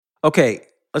Okay,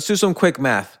 let's do some quick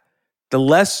math. The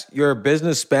less your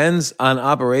business spends on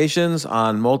operations,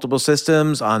 on multiple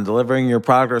systems, on delivering your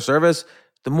product or service,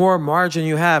 the more margin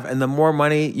you have and the more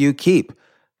money you keep.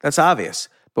 That's obvious.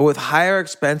 But with higher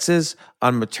expenses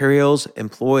on materials,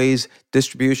 employees,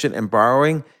 distribution, and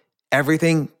borrowing,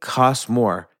 everything costs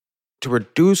more. To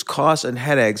reduce costs and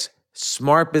headaches,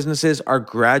 smart businesses are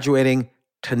graduating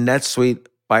to NetSuite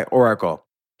by Oracle.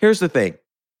 Here's the thing.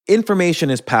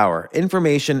 Information is power.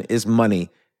 Information is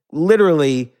money.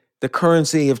 Literally, the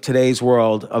currency of today's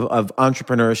world of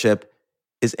entrepreneurship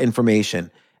is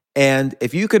information. And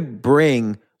if you could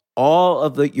bring all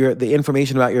of the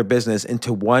information about your business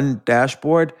into one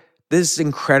dashboard, this is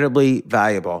incredibly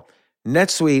valuable.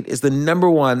 NetSuite is the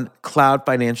number one cloud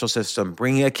financial system,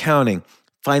 bringing accounting,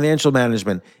 financial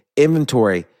management,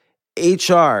 inventory,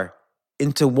 HR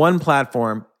into one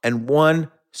platform and one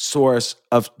source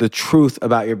of the truth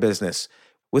about your business.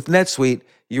 With NetSuite,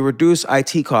 you reduce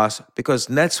IT costs because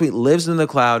NetSuite lives in the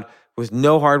cloud with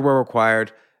no hardware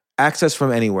required, access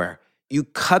from anywhere. You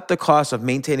cut the cost of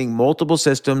maintaining multiple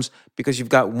systems because you've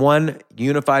got one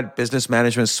unified business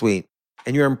management suite.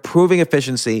 And you're improving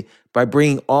efficiency by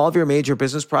bringing all of your major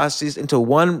business processes into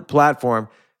one platform,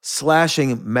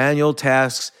 slashing manual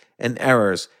tasks and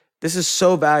errors. This is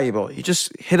so valuable. You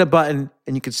just hit a button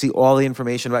and you can see all the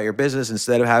information about your business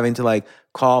instead of having to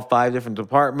call 5 different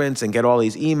departments and get all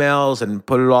these emails and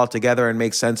put it all together and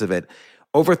make sense of it.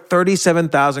 Over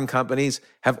 37,000 companies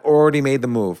have already made the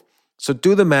move. So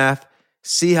do the math,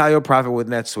 see how you'll profit with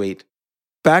NetSuite.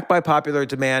 Backed by popular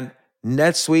demand,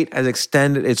 NetSuite has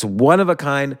extended its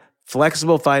one-of-a-kind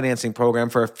flexible financing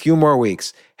program for a few more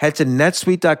weeks. Head to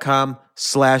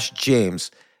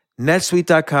netsuite.com/James.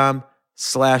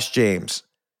 netsuite.com/James.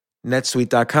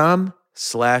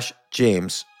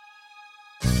 netsuite.com/James.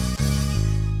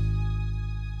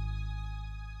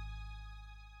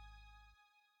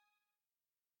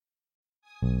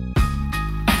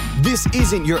 This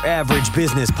isn't your average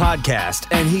business podcast,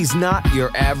 and he's not your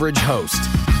average host.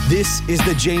 This is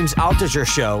the James Altucher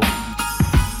Show.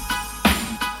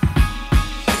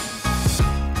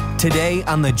 Today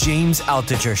on the James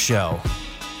Altucher Show.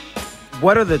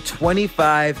 What are the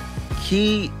 25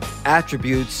 key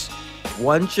attributes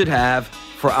one should have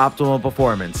for optimal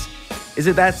performance? Is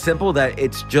it that simple that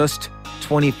it's just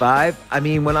 25? I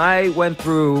mean, when I went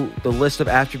through the list of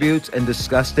attributes and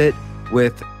discussed it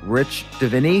with Rich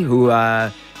Diviney, who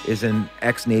is an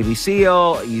ex-Navy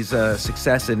SEAL. He's a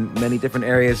success in many different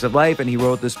areas of life, and he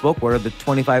wrote this book, What are the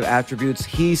 25 attributes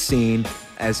he's seen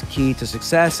as key to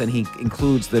success, and he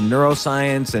includes the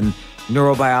neuroscience and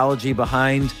neurobiology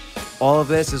behind all of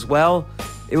this as well.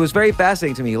 It was very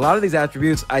fascinating to me. A lot of these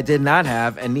attributes I did not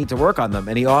have and need to work on them,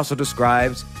 and he also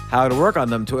describes how to work on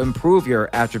them to improve your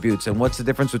attributes and what's the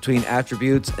difference between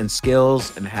attributes and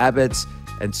skills and habits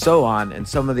and so on, and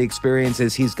some of the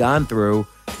experiences he's gone through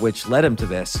which led him to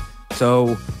this.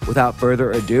 So without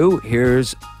further ado,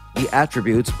 here's The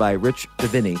Attributes by Rich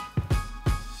Diviney.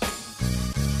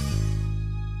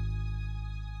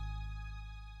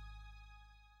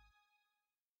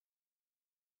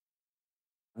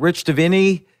 Rich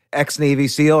Diviney, ex-Navy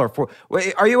SEAL,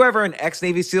 are you ever an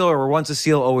ex-Navy SEAL or once a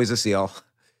SEAL, always a SEAL?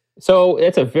 So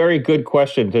it's a very good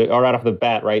question right off the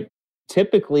bat, right?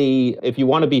 Typically, if you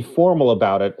want to be formal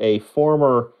about it,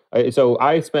 so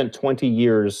I spent 20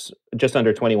 years, just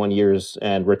under 21 years,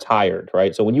 and retired,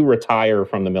 right? So when you retire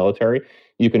from the military,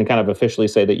 you can kind of officially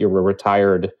say that you're a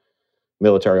retired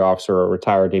military officer or a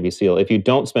retired Navy SEAL. If you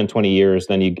don't spend 20 years,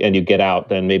 then you get out,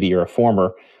 then maybe you're a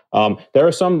former. There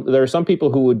are some people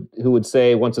who would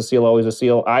say once a SEAL, always a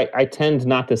SEAL. I tend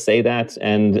not to say that,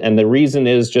 and the reason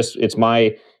is just it's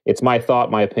my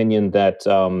thought, my opinion that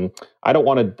I don't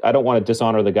want to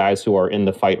dishonor the guys who are in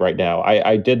the fight right now.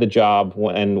 I did the job,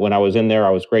 and when I was in there, I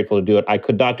was grateful to do it. I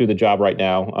could not do the job right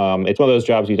now. It's one of those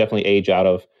jobs you definitely age out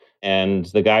of. And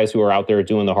the guys who are out there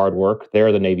doing the hard work,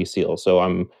 they're the Navy SEALs. So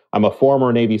I'm a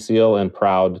former Navy SEAL and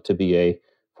proud to be a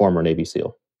former Navy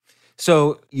SEAL.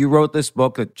 So you wrote this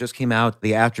book that just came out,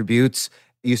 The Attributes.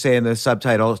 You say in the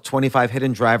subtitle, 25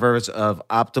 hidden drivers of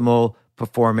optimal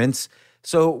performance.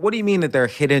 So what do you mean that they're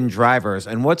hidden drivers?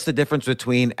 And what's the difference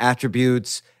between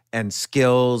attributes and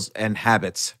skills and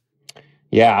habits?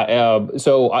 Yeah,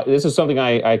 this is something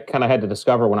I kind of had to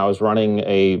discover when I was running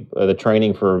the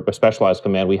training for a specialized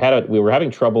command. We were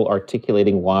having trouble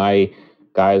articulating why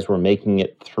guys were making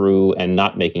it through and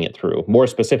not making it through. More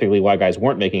specifically, why guys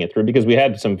weren't making it through, because we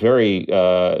had some very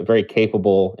very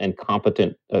capable and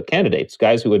competent candidates,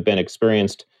 guys who had been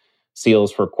experienced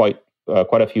SEALs for quite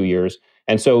a few years,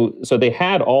 And so they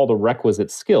had all the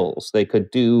requisite skills. They could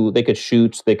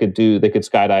shoot, they could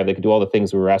skydive, they could do all the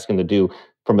things we were asking them to do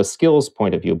from a skills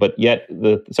point of view. But yet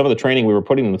some of the training we were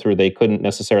putting them through, they couldn't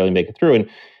necessarily make it through.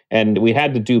 And we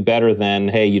had to do better than,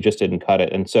 hey, you just didn't cut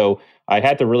it. And so I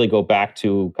had to really go back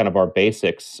to kind of our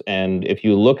basics. And if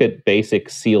you look at basic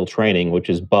SEAL training, which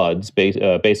is BUDS,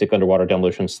 basic underwater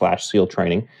demolition / SEAL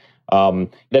training,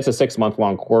 that's a 6-month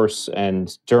long course.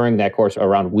 And during that course,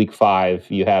 around week 5,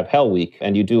 you have Hell Week,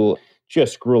 and you do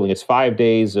just grueling. It's 5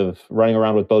 days of running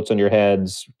around with boats on your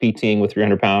heads, PTing with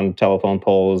 300-pound telephone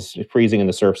poles, freezing in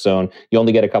the surf zone. You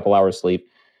only get a couple hours sleep.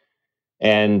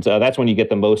 And that's when you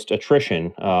get the most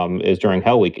attrition, is during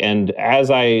Hell Week. And as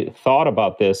I thought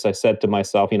about this, I said to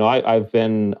myself, I've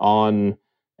been on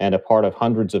and a part of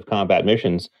hundreds of combat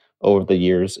missions over the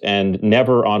years, and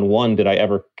never on one did I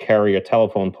ever carry a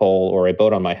telephone pole or a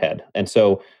boat on my head. And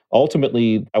so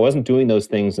ultimately, I wasn't doing those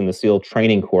things in the SEAL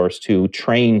training course to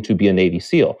train to be a Navy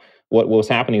SEAL. What was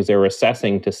happening is they were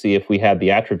assessing to see if we had the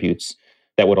attributes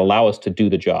that would allow us to do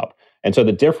the job. And so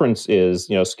the difference is,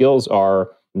 skills are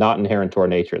not inherent to our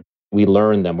nature. We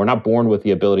learn them. We're not born with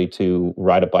the ability to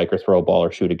ride a bike or throw a ball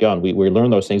or shoot a gun. We learn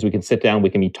those things. We can sit down. We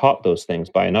can be taught those things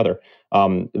by another.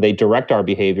 They direct our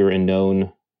behavior in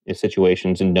known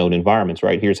situations and known environments,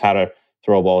 right? Here's how to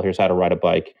throw a ball. Here's how to ride a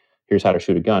bike. Here's how to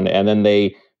shoot a gun. And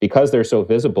then because they're so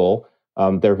visible,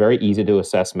 they're very easy to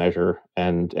assess, measure,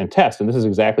 and test. And this is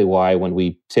exactly why when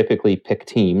we typically pick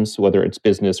teams, whether it's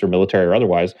business or military or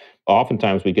otherwise,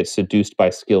 oftentimes we get seduced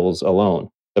by skills alone.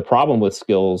 The problem with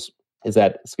skills is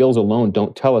that skills alone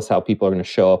don't tell us how people are going to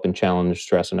show up in challenge,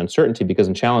 stress, and uncertainty, because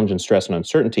in challenge and stress and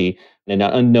uncertainty, in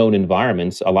unknown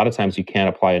environments, a lot of times you can't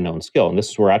apply a known skill. And this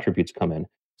is where attributes come in.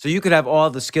 So you could have all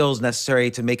the skills necessary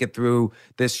to make it through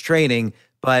this training,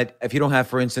 but if you don't have,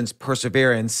 for instance,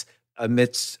 perseverance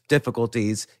amidst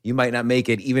difficulties, you might not make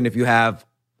it, even if you have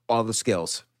all the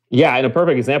skills. Yeah, and a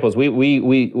perfect example is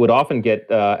we would often get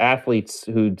athletes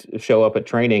who'd show up at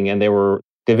training, and they were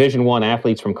Division I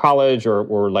athletes from college,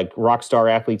 or like rock star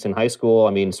athletes in high school.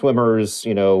 I mean, swimmers,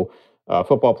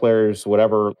 football players,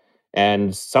 whatever.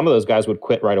 And some of those guys would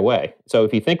quit right away. So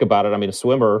if you think about it, I mean, a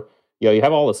swimmer, you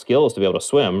have all the skills to be able to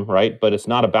swim, right? But it's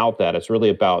not about that. It's really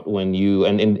about when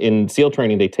and in SEAL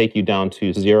training, they take you down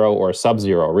to 0 or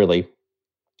sub-zero, really,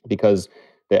 because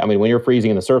when you're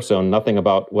freezing in the surf zone, nothing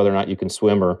about whether or not you can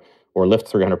swim or lift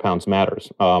 300 pounds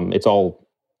matters. It's all,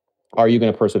 are you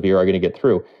going to persevere? Are you going to get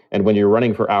through? And when you're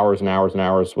running for hours and hours and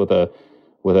hours with a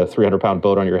 300-pound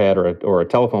boat on your head or a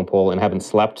telephone pole and haven't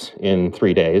slept in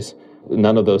 3 days,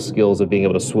 none of those skills of being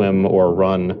able to swim or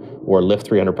run or lift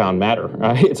 300-pound matter.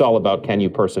 It's all about, can you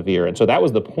persevere? And so that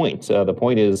was the point. The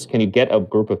point is, can you get a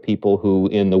group of people who,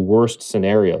 in the worst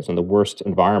scenarios, in the worst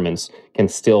environments, can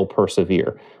still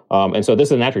persevere? And so this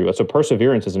is an attribute. So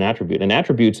perseverance is an attribute. And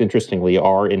attributes, interestingly,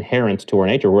 are inherent to our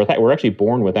nature. We're actually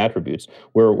born with attributes.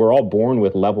 We're all born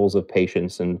with levels of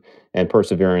patience and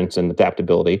perseverance and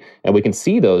adaptability. And we can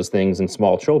see those things in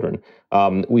small children.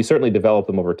 We certainly develop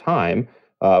them over time,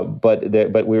 but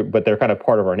they're kind of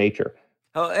part of our nature.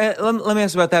 Oh, let me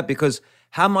ask about that, because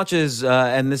how much is,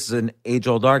 and this is an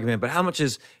age-old argument, but how much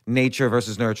is nature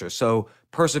versus nurture? So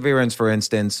perseverance, for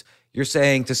instance, you're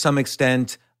saying to some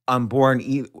extent, I'm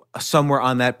born somewhere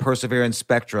on that perseverance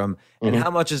spectrum. And how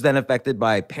much is then affected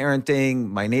by parenting,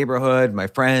 my neighborhood, my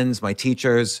friends, my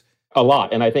teachers? A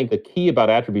lot. And I think the key about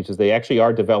attributes is they actually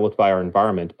are developed by our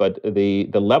environment, but the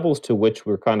levels to which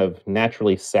we're kind of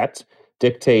naturally set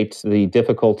dictate the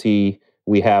difficulty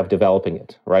we have developing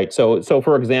it, right? So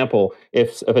for example,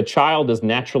 if a child is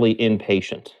naturally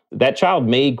impatient, that child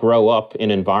may grow up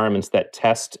in environments that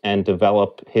test and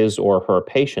develop his or her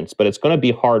patience, but it's going to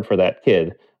be hard for that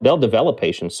kid. They'll develop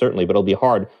patience, certainly, but it'll be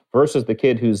hard, versus the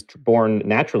kid who's born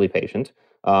naturally patient.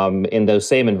 In those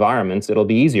same environments, it'll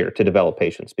be easier to develop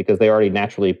patience because they already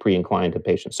naturally pre-inclined to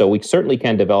patience. So we certainly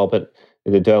can develop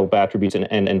attributes,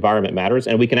 and environment matters.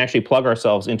 And we can actually plug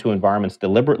ourselves into environments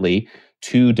deliberately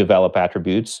to develop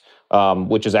attributes,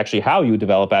 which is actually how you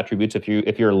develop attributes.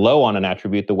 If you're low on an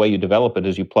attribute, the way you develop it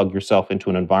is you plug yourself into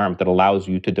an environment that allows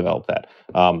you to develop that.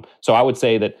 So I would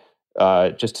say that,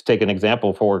 just to take an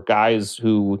example, for guys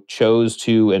who chose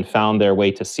to and found their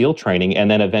way to SEAL training and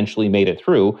then eventually made it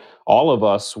through, all of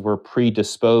us were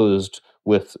predisposed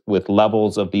with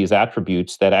levels of these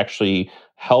attributes that actually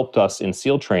helped us in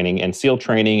SEAL training. And SEAL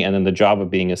training and then the job of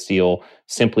being a SEAL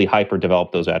simply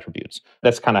hyper-developed those attributes.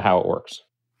 That's kind of how it works.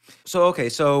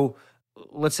 So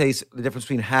let's say the difference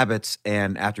between habits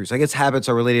and attributes. I guess habits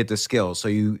are related to skills. So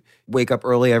you wake up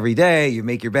early every day, you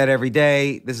make your bed every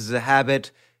day. This is a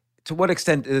habit. To what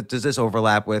extent does this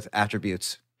overlap with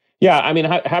attributes? Yeah, I mean,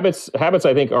 habits,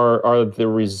 I think, are the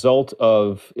result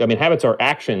of. I mean, habits are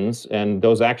actions, and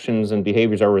those actions and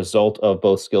behaviors are a result of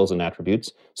both skills and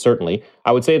attributes. Certainly,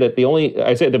 I would say that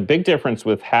I say the big difference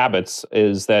with habits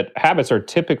is that habits are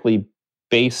typically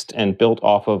based and built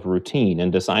off of routine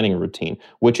and designing a routine,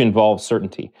 which involves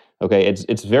certainty. Okay,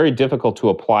 it's very difficult to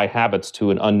apply habits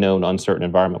to an unknown, uncertain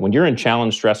environment. When you're in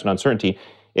challenge, stress, and uncertainty,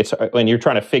 it's when you're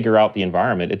trying to figure out the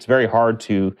environment. It's very hard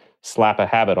to slap a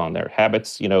habit on there.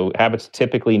 Habits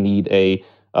typically need a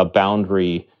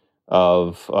boundary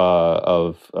of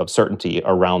certainty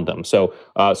around them. So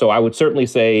I would certainly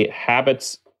say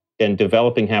habits and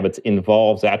developing habits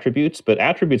involves attributes, but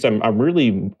attributes I've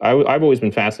always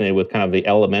been fascinated with kind of the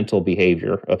elemental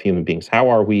behavior of human beings. How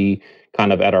are we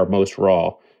kind of at our most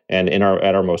raw and in our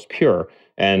at our most pure?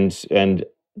 And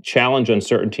challenge,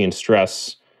 uncertainty, and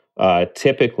stress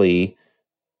typically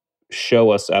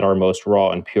show us at our most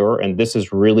raw and pure. And this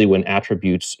is really when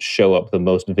attributes show up the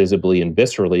most visibly and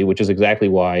viscerally, which is exactly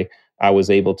why I was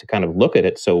able to kind of look at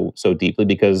it so deeply,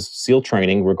 because SEAL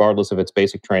training, regardless of its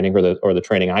basic training or the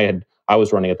training I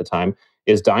was running at the time,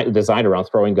 is designed around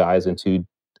throwing guys into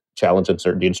challenge,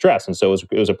 uncertainty, and stress. And so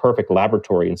it was a perfect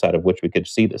laboratory inside of which we could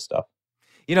see this stuff.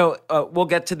 We'll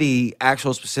get to the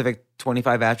actual specific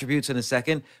 25 attributes in a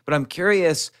second, but I'm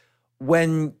curious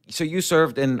so you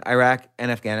served in Iraq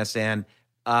and Afghanistan,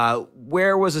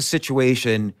 where was a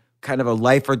situation, kind of a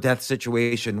life or death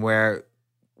situation, where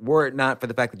were it not for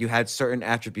the fact that you had certain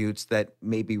attributes that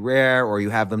may be rare or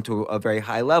you have them to a very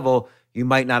high level, you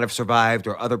might not have survived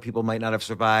or other people might not have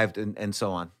survived and so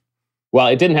on? Well,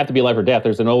 it didn't have to be life or death.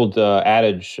 There's an old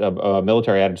adage,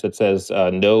 military adage that says,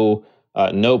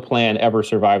 no plan ever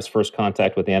survives first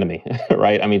contact with the enemy,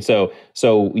 right? I mean, so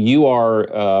you are,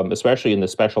 especially in the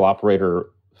special operator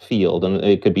field, and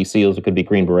it could be SEALs, it could be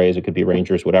Green Berets, it could be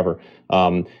Rangers, whatever.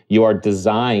 You are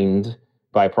designed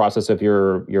by a process of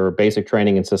your basic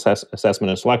training and assessment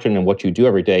and selection and what you do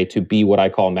every day to be what I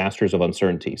call masters of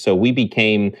uncertainty. So we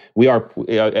are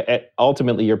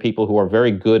ultimately you're people who are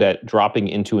very good at dropping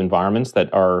into environments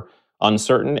that are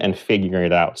uncertain and figuring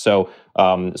it out. So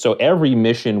every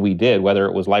mission we did, whether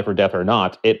it was life or death or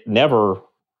not, it never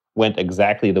went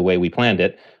exactly the way we planned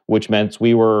it, which meant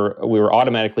we were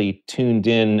automatically tuned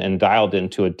in and dialed in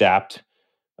to adapt.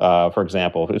 For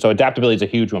example, so adaptability is a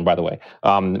huge one, by the way.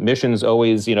 Missions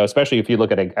always, especially if you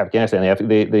look at Afghanistan,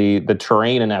 the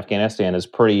terrain in Afghanistan is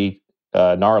pretty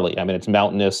gnarly. I mean, it's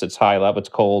mountainous, it's high level, it's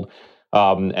cold,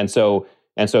 and so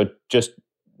just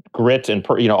grit and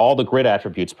all the grit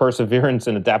attributes, perseverance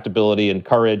and adaptability and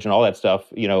courage and all that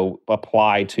stuff,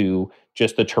 apply to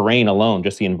just the terrain alone,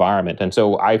 just the environment. And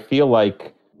so I feel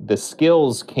like the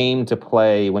skills came to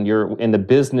play when you're in the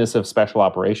business of special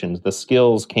operations. The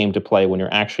skills came to play when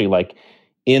you're actually like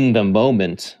in the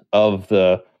moment of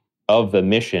the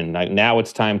mission. Like, now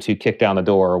it's time to kick down the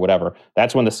door or whatever.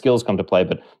 That's when the skills come to play.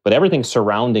 But everything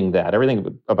surrounding that,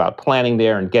 everything about planning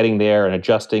there and getting there and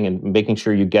adjusting and making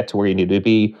sure you get to where you need to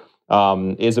be,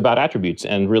 is about attributes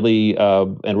and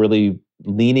really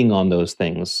leaning on those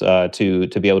things to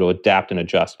be able to adapt and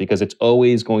adjust, because it's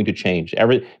always going to change.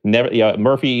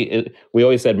 We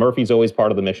always said Murphy's always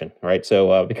part of the mission, right?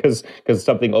 So because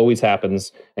something always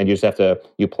happens, and you just have to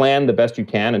plan the best you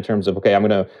can in terms of, okay, I'm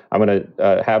gonna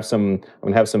have some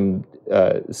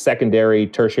secondary,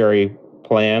 tertiary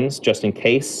plans just in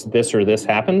case this or this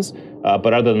happens.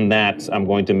 But other than that, we're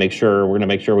going to make sure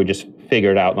we just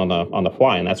figure it out on the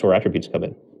fly, and that's where attributes come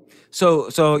in.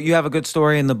 So you have a good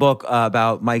story in the book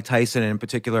about Mike Tyson, and in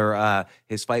particular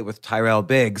his fight with Tyrell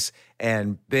Biggs.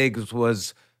 And Biggs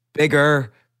was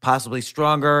bigger, possibly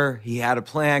stronger. He had a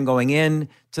plan going in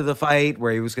to the fight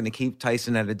where he was going to keep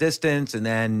Tyson at a distance, and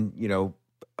then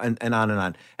and on and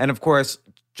on. And of course,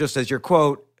 just as your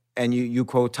quote, and you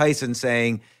quote Tyson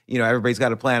saying, everybody's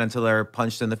got a plan until they're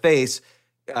punched in the face.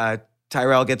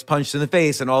 Tyrell gets punched in the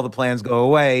face, and all the plans go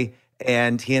away.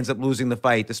 And he ends up losing the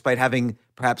fight. Despite having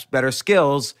perhaps better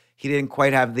skills, he didn't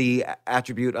quite have the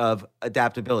attribute of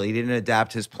adaptability. He didn't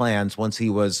adapt his plans once he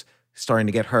was starting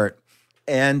to get hurt.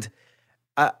 And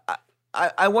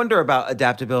I wonder about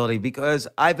adaptability, because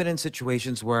I've been in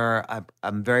situations where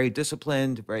I'm very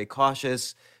disciplined, very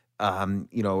cautious.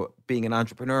 Being an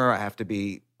entrepreneur, I have to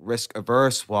be risk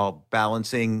averse while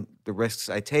balancing the risks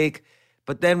I take.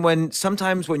 But then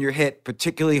sometimes when you're hit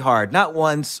particularly hard, not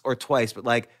once or twice, but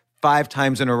like 5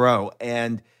 times in a row,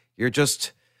 and you're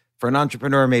just, for an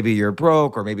entrepreneur, maybe you're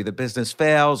broke, or maybe the business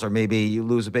fails, or maybe you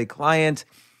lose a big client,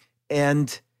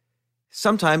 and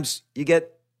sometimes you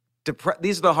get depressed.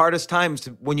 These are the hardest times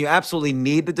when you absolutely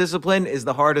need the discipline, is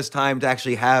the hardest time to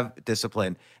actually have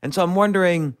discipline. And so I'm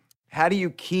wondering, how do you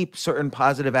keep certain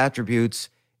positive attributes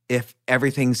if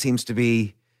everything seems to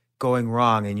be going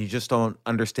wrong and you just don't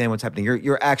understand what's happening.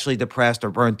 You're actually depressed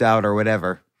or burnt out or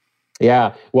whatever.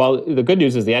 Yeah. Well, the good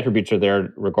news is the attributes are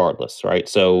there regardless, right?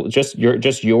 So your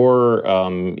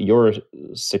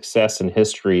success and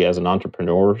history as an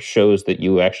entrepreneur shows that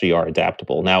you actually are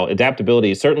adaptable. Now,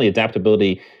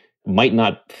 adaptability might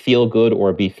not feel good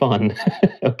or be fun,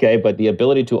 okay, but the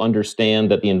ability to understand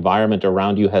that the environment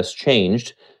around you has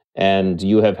changed and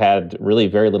you have had really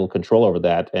very little control over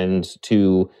that, and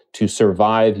to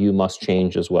survive you must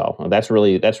change as well. That's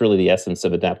really the essence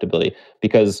of adaptability,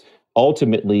 because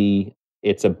ultimately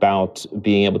it's about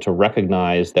being able to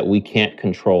recognize that we can't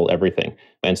control everything.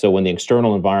 And so when the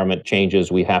external environment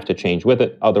changes, we have to change with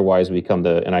it. Otherwise, we become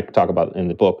and I talk about in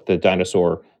the book, the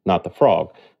dinosaur, not the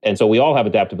frog. And so we all have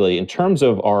adaptability. In terms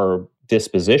of our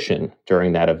disposition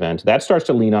during that event, that starts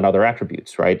to lean on other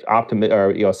attributes, right?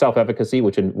 Self-efficacy,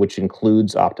 which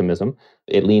includes optimism.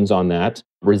 It leans on that.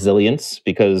 Resilience,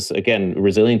 because again,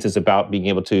 resilience is about being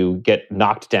able to get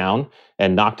knocked down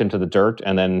and knocked into the dirt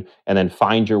and then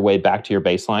find your way back to your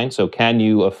baseline. So can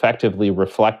you effectively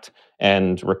reflect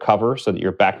and recover so that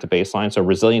you're back to baseline? So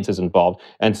resilience is involved.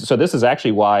 And so this is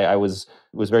actually why I was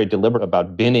very deliberate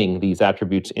about binning these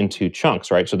attributes into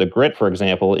chunks, right? So the grit, for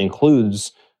example,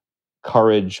 includes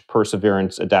courage,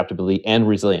 perseverance, adaptability, and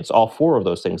resilience, all four of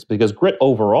those things, because grit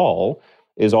overall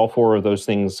is all four of those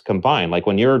things combined. Like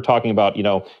when you're talking about,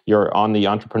 you're on the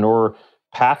entrepreneur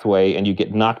pathway and you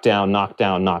get knocked down, knocked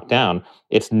down, knocked down,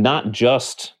 it's not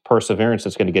just perseverance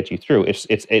that's going to get you through.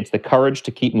 It's the courage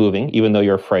to keep moving, even though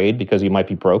you're afraid because you might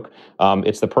be broke.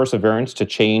 It's the perseverance to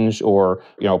change or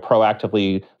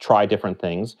proactively try different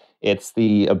things. It's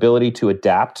the ability to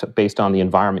adapt based on the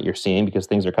environment you're seeing because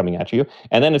things are coming at you,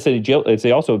 and then it's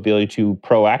the also ability to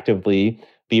proactively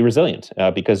be resilient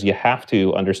because you have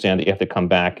to understand that you have to come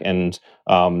back and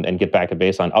get back at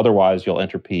baseline. Otherwise, you'll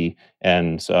entropy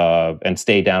and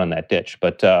stay down in that ditch.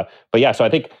 But yeah, so I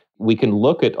think we can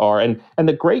look at and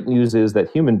the great news is that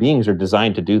human beings are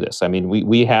designed to do this. I mean,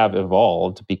 we have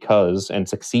evolved and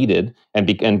succeeded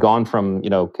and gone from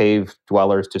cave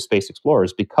dwellers to space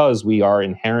explorers because we are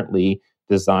inherently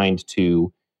designed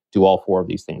to do all four of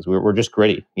these things. We're just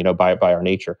gritty, by our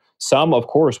nature. Some, of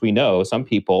course, we know some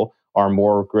people are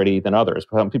more gritty than others.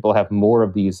 Some people have more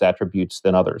of these attributes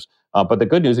than others. But the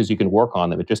good news is you can work on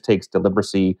them. It just takes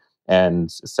deliberacy and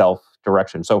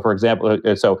self-direction. So, for example,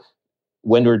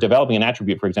 when we're developing an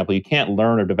attribute, for example, you can't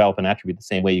learn or develop an attribute the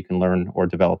same way you can learn or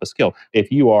develop a skill.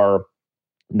 If you are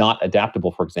not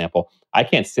adaptable, for example, I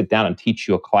can't sit down and teach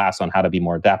you a class on how to be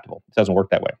more adaptable. It doesn't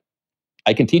work that way.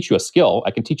 I can teach you a skill.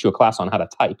 I can teach you a class on how to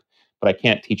type, but I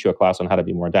can't teach you a class on how to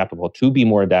be more adaptable. To be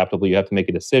more adaptable, you have to make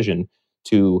a decision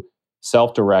to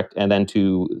self-direct and then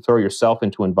to throw yourself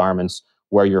into environments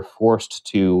where you're forced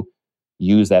to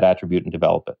use that attribute and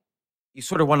develop it. You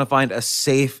sort of want to find a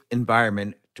safe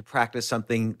environment to practice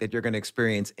something that you're going to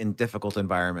experience in difficult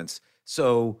environments.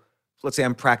 So let's say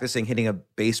I'm practicing hitting a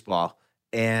baseball,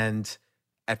 and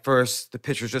at first the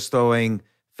pitcher's just throwing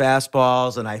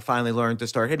fastballs and I finally learned to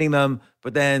start hitting them,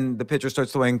 but then the pitcher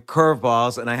starts throwing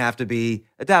curveballs and I have to be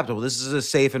adaptable. This is a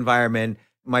safe environment.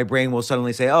 My brain will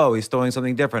suddenly say, oh, he's throwing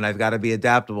something different. I've got to be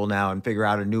adaptable now and figure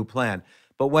out a new plan.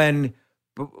 But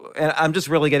and I'm just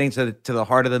really getting to the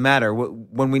heart of the matter.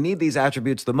 When we need these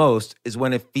attributes the most is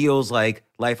when it feels like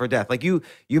life or death. Like you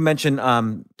mentioned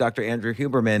Dr. Andrew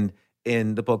Huberman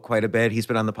in the book quite a bit. He's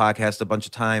been on the podcast a bunch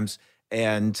of times.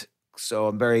 And so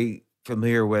I'm very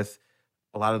familiar with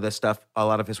a lot of this stuff, a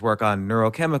lot of his work on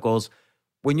neurochemicals.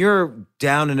 When you're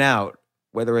down and out,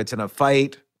 whether it's in a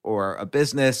fight or a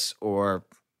business or,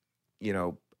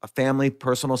 a family,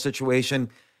 personal situation,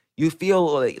 you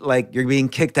feel like you're being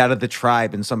kicked out of the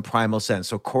tribe in some primal sense.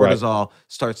 So cortisol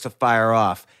starts to fire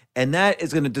off. And that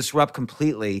is going to disrupt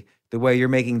completely the way you're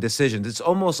making decisions. It's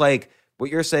almost like what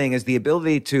you're saying is the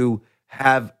ability to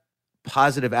have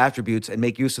positive attributes and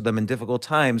make use of them in difficult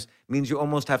times means you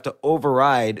almost have to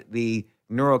override the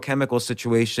neurochemical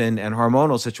situation and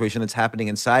hormonal situation that's happening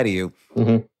inside of you.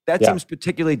 Mm-hmm. That seems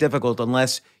particularly difficult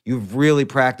unless you've really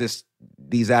practiced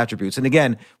these attributes. And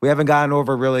again, we haven't gotten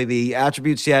over really the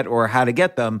attributes yet or how to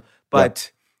get them,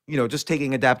 but just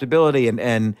taking adaptability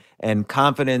and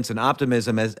confidence and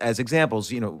optimism as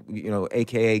examples,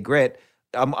 AKA grit.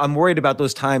 I'm worried about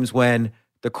those times when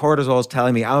the cortisol is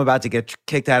telling me I'm about to get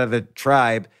kicked out of the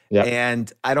tribe,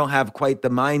 and I don't have quite the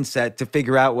mindset to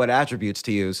figure out what attributes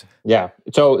to use. Yeah.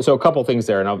 So a couple things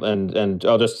there, and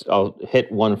I'll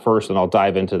hit one first, and I'll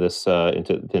dive into this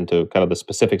into kind of the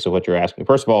specifics of what you're asking.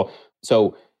 First of all,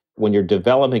 so when you're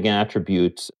developing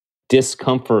attributes,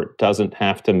 discomfort doesn't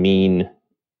have to mean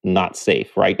not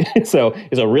safe, right? So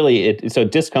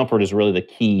discomfort is really the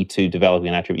key to developing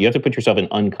an attribute. You have to put yourself in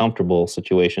uncomfortable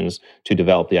situations to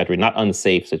develop the attribute, not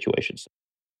unsafe situations.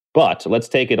 But let's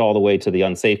take it all the way to the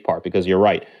unsafe part, because you're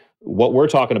right. What we're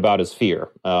talking about is fear,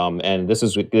 and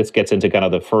this gets into kind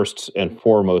of the first and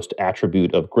foremost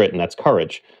attribute of grit, and that's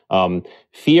courage.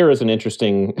 Fear is an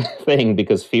interesting thing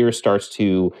because fear starts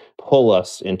to pull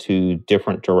us into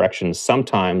different directions,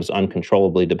 sometimes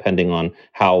uncontrollably, depending on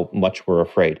how much we're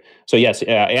afraid. So yes,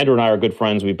 Andrew and I are good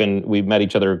friends. We met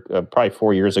each other probably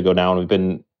 4 years ago now, and we've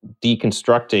been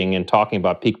deconstructing and talking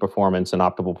about peak performance and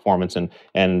optimal performance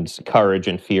and courage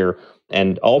and fear.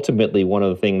 And ultimately, one of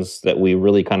the things that we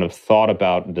really kind of thought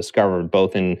about and discovered,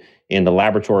 both in the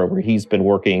laboratory where he's been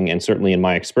working and certainly in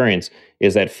my experience,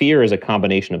 is that fear is a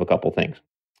combination of a couple things.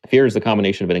 Fear is the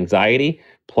combination of an anxiety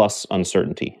plus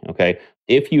uncertainty. Okay.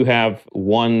 If you have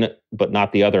one but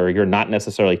not the other, you're not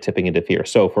necessarily tipping into fear.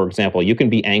 So, for example, you can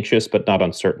be anxious but not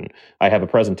uncertain. I have a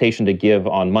presentation to give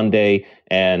on Monday,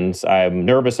 and I'm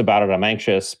nervous about it. I'm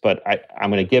anxious, but I'm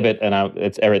going to give it, and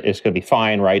it's going to be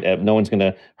fine, right? No one's going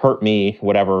to hurt me,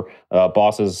 whatever.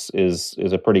 Boss is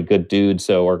a pretty good dude,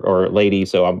 so or lady,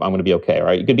 so I'm going to be okay,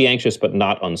 right? You could be anxious but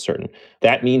not uncertain.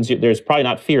 That means there's probably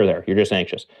not fear there. You're just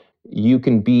anxious. You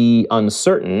can be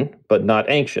uncertain but not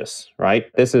anxious, right?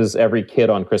 This is every kid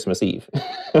on Christmas Eve,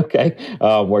 okay?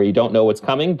 Where you don't know what's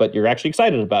coming, but you're actually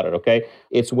excited about it, okay?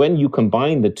 It's when you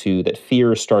combine the two that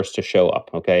fear starts to show up,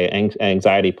 okay?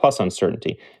 Anxiety plus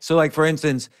uncertainty. So, like, for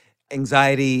instance,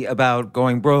 anxiety about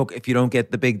going broke if you don't get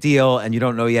the big deal and you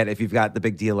don't know yet if you've got the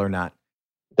big deal or not.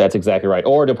 That's exactly right.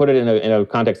 Or to put it in a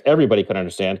context everybody could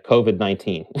understand,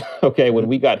 COVID-19. Okay, when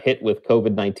we got hit with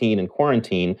COVID-19 and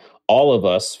quarantine, all of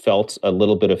us felt a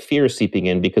little bit of fear seeping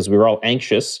in because we were all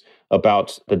anxious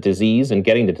about the disease and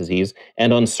getting the disease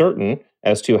and uncertain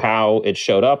as to how it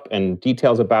showed up and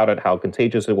details about it, how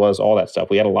contagious it was, all that stuff.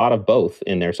 We had a lot of both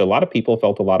in there. So a lot of people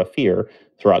felt a lot of fear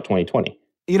throughout 2020.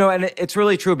 And it's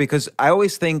really true because I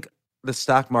always think the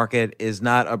stock market is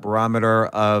not a barometer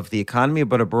of the economy,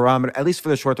 but a barometer, at least for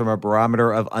the short term, a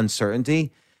barometer of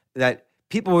uncertainty, that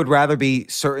people would rather be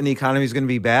certain the economy is going to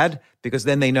be bad because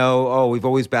then they know, oh, we've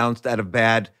always bounced out of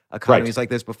bad economies like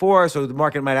this before. So the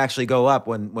market might actually go up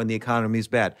when the economy is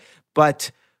bad. But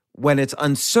when it's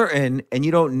uncertain and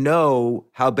you don't know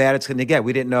how bad it's going to get,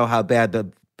 we didn't know how bad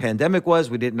the pandemic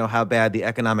was. We didn't know how bad the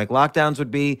economic lockdowns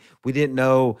would be. We didn't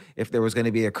know if there was going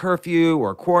to be a curfew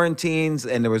or quarantines,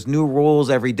 and there was new rules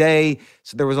every day.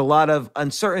 So there was a lot of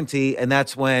uncertainty, and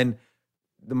that's when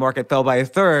the market fell by a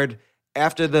third.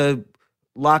 After the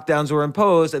lockdowns were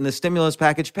imposed and the stimulus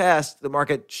package passed, the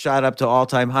market shot up to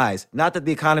all-time highs. Not that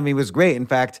the economy was great. In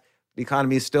fact, the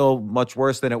economy is still much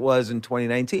worse than it was in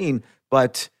 2019,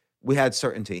 but we had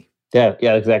certainty. Yeah,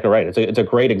 exactly right. It's a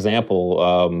great example,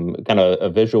 kind of a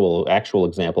visual, actual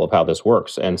example of how this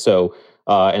works. And so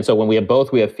when we have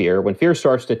both, we have fear. When fear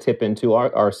starts to tip into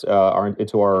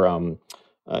into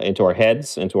our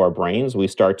heads, into our brains, we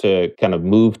start to kind of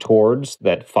move towards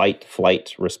that fight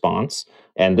flight response.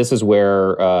 And this is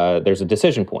where there's a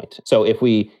decision point. So if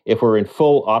we're in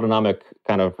full autonomic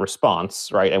kind of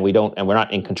response, right, and we're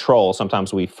not in control,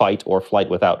 sometimes we fight or flight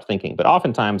without thinking. But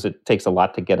oftentimes it takes a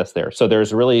lot to get us there. So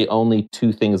there's really only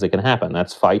two things that can happen.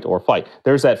 That's fight or flight.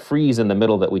 There's that freeze in the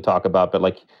middle that we talk about, but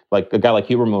like a guy like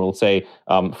Huberman will say,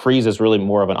 freeze is really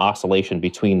more of an oscillation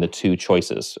between the two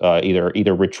choices.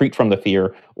 Either retreat from the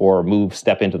fear or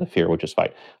step into the fear, which is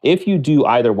fight. If you do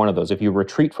either one of those, if you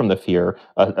retreat from the fear,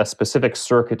 a specific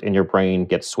circuit in your brain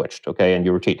gets switched, okay, and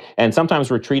you retreat. And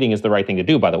sometimes retreating is the right thing to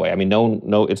do, by the way. I mean,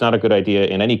 no, it's not a good idea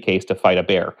in any case to fight a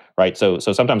bear, right? So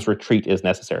sometimes retreat is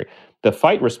necessary. The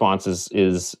fight response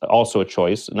is also a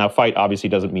choice. Now, fight obviously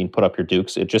doesn't mean put up your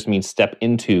dukes. It just means step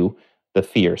into the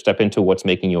fear, step into what's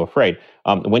making you afraid.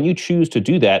 When you choose to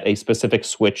do that, a specific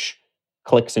switch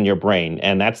clicks in your brain,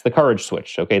 and that's the courage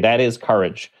switch, okay? That is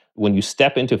courage. When you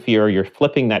step into fear, you're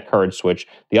flipping that courage switch.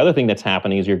 The other thing that's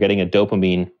happening is you're getting a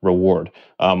dopamine reward.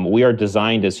 We are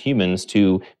designed as humans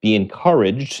to be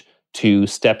encouraged to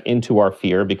step into our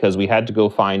fear because we had to go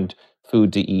find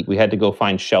food to eat. We had to go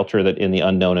find shelter that in the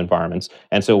unknown environments.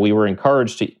 And so we were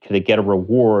encouraged to get a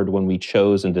reward when we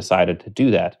chose and decided to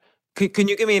do that. Can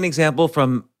you give me an example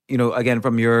from, again,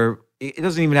 from your, it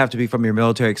doesn't even have to be from your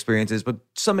military experiences, but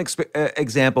some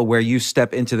example where you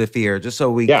step into the fear, just so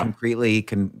we concretely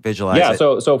can visualize it.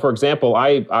 So for example,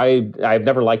 I've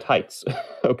never liked heights.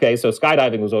 Okay, so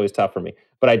skydiving was always tough for me,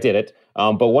 but I did it.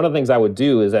 But one of the things I would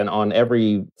do is then on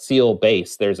every SEAL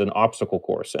base, there's an obstacle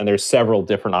course, and there's several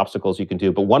different obstacles you can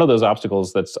do. But one of those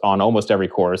obstacles that's on almost every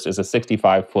course is a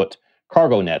 65-foot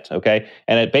cargo net, okay?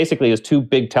 And it basically is two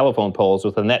big telephone poles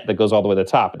with a net that goes all the way to the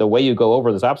top. The way you go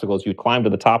over this obstacle is you climb to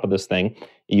the top of this thing,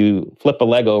 you flip a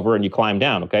leg over, and you climb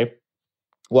down, okay?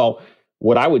 Well,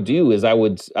 what I would do is I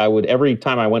would every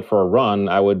time I went for a run,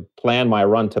 I would plan my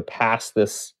run to pass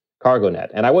this cargo net.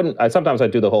 And sometimes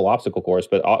I'd do the whole obstacle course,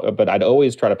 but I'd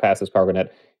always try to pass this cargo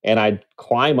net, and I'd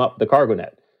climb up the cargo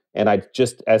net. And I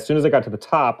just, as soon as I got to the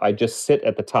top, I just sit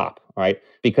at the top, right?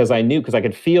 Because because I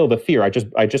could feel the fear. I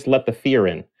just let the fear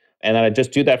in. And then I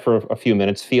just do that for a few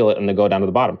minutes, feel it, and then go down to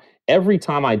the bottom. Every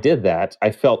time I did that,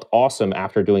 I felt awesome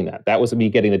after doing that. That was me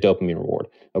getting the dopamine reward.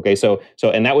 Okay,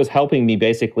 and that was helping me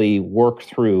basically work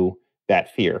through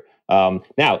that fear.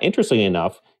 Now, interestingly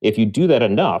enough, if you do that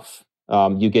enough,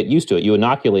 you get used to it. You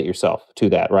inoculate yourself to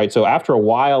that, right? So after a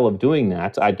while of doing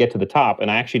that, I'd get to the top,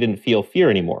 and I actually didn't feel fear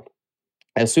anymore.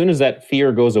 As soon as that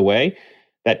fear goes away,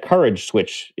 that courage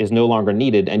switch is no longer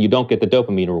needed, and you don't get the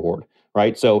dopamine reward,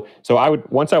 right? So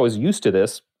once I was used to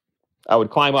this, I would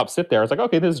climb up, sit there. I was like,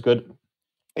 okay, this is good.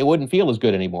 It wouldn't feel as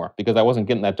good anymore because I wasn't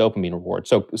getting that dopamine reward.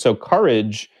 So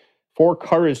for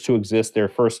courage to exist, there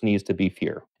first needs to be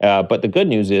fear. But the good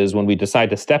news is when we decide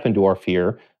to step into our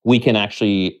fear, we can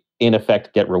actually, in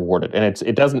effect, get rewarded. And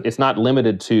it's not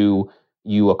limited to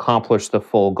you accomplish the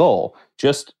full goal.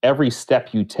 Just every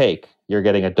step you take, you're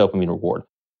getting a dopamine reward.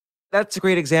 That's a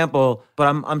great example, but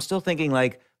I'm still thinking,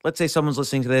 like, let's say someone's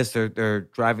listening to this, they're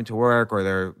driving to work,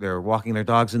 or they're walking their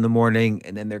dogs in the morning,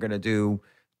 and then they're going to do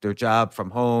their job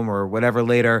from home or whatever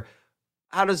later.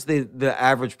 How does the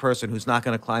average person who's not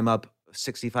going to climb up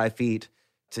 65 feet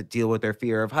to deal with their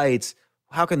fear of heights,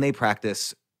 how can they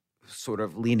practice sort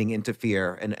of leaning into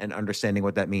fear and understanding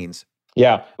what that means?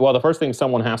 Yeah. Well, the first thing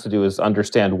someone has to do is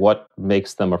understand what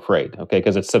makes them afraid, okay?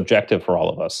 Because it's subjective for all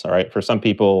of us, all right? For some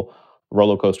people,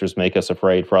 roller coasters make us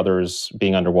afraid. For others,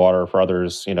 being underwater. For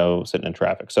others, sitting in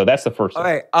traffic. So that's the first thing.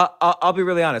 All right. I'll be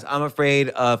really honest. I'm afraid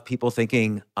of people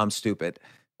thinking I'm stupid.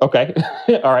 Okay.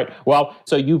 All right. Well,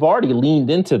 so you've already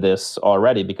leaned into this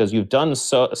already because you've done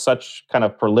such kind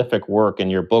of prolific work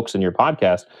in your books and your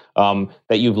podcast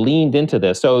that you've leaned into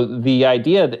this. So the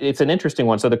idea, it's an interesting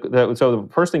one. So the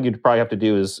first thing you'd probably have to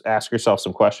do is ask yourself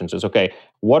some questions. Is, okay,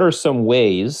 what are some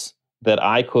ways that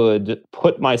I could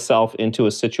put myself into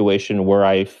a situation where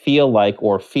I feel like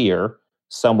or fear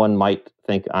someone might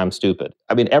think I'm stupid?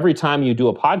 I mean, every time you do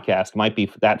a podcast might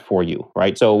be that for you,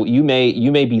 right? So you may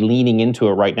be leaning into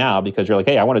it right now because you're like,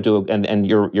 hey, I want to do it, and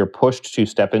you're pushed to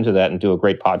step into that and do a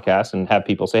great podcast and have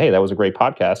people say, hey, that was a great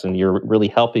podcast, and you're really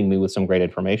helping me with some great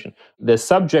information. The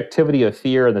subjectivity of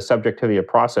fear and the subjectivity of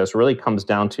process really comes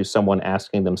down to someone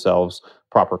asking themselves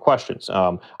proper questions.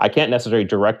 I can't necessarily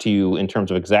direct you in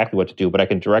terms of exactly what to do, but I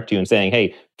can direct you in saying,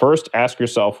 hey, first ask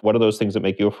yourself, what are those things that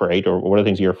make you afraid, or what are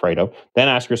things you're afraid of? Then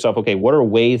ask yourself, okay, what are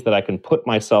ways that I can put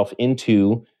myself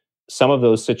into some of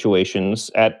those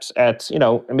situations at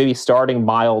maybe starting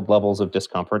mild levels of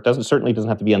discomfort. Certainly doesn't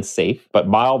have to be unsafe, but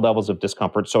mild levels of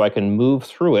discomfort, so I can move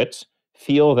through it,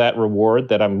 feel that reward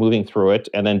that I'm moving through it,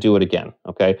 and then do it again.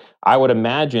 Okay, I would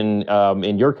imagine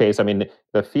in your case, I mean,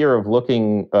 the fear of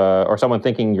looking or someone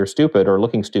thinking you're stupid or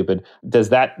looking stupid, does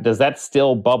that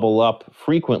still bubble up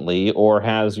frequently, or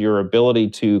has your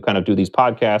ability to kind of do these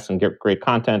podcasts and get great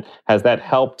content, has that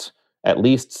helped at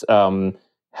least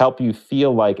help you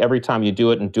feel like every time you do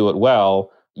it and do it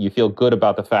well, you feel good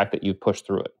about the fact that you've pushed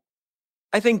through it?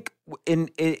 I think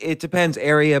it depends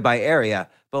area by area,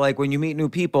 but like when you meet new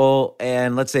people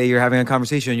and let's say you're having a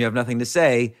conversation and you have nothing to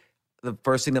say, the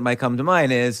first thing that might come to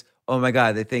mind is, oh my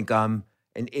God, they think I'm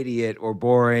an idiot or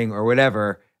boring or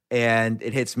whatever, and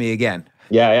it hits me again.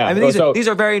 Yeah. I mean, these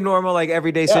are very normal, like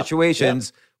everyday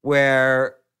situations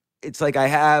where it's like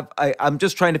I'm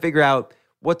just trying to figure out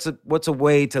what's a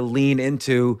way to lean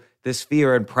into this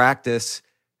fear and practice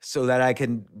so that I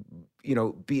can,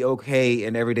 be okay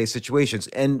in everyday situations.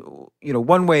 And,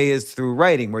 one way is through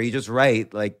writing, where you just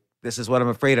write like, this is what I'm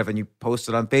afraid of, and you post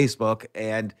it on Facebook,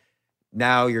 and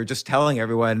now you're just telling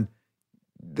everyone,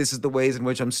 this is the ways in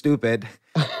which I'm stupid.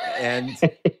 And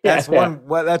that's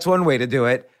one way to do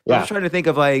it. But I'm trying to think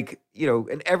of like,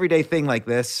 an everyday thing like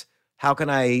this. How can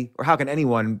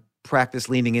anyone practice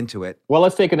leaning into it? Well,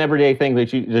 let's take an everyday thing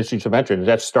that you mentioned.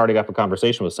 That's starting up a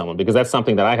conversation with someone, because that's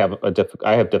something that I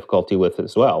have difficulty with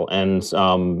as well. And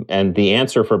the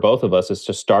answer for both of us is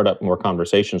to start up more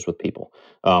conversations with people.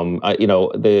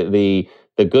 The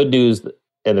good news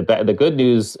and the good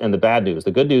news and the bad news.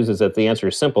 The good news is that the answer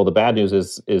is simple. The bad news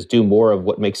is do more of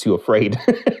what makes you afraid.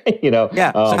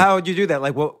 Yeah. So how would you do that?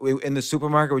 Like, what in the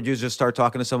supermarket, would you just start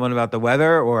talking to someone about the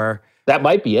weather, or? That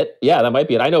might be it. Yeah, that might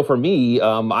be it. I know for me,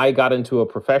 I got into a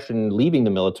profession leaving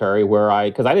the military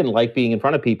because I didn't like being in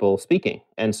front of people speaking.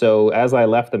 And so as I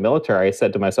left the military, I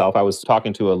said to myself, I was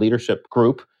talking to a leadership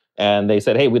group and they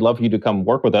said, hey, we'd love for you to come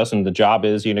work with us. And the job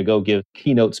is, go give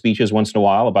keynote speeches once in a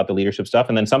while about the leadership stuff.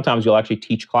 And then sometimes you'll actually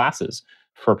teach classes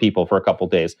for people for a couple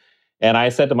of days. And I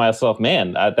said to myself,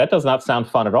 man, that does not sound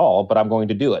fun at all, but I'm going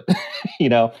to do it.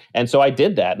 And so I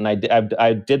did that. And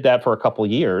I did that for a couple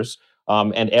of years.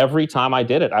 And every time I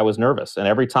did it, I was nervous. And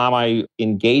every time I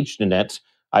engaged in it,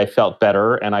 I felt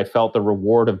better and I felt the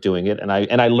reward of doing it. And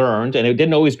I learned, and it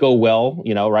didn't always go well,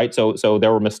 right? So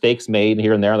there were mistakes made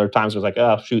here and there. There were times I was like,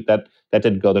 oh, shoot, that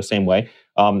didn't go the same way.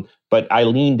 But I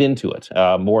leaned into it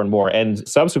more and more. And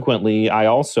subsequently, I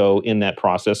also, in that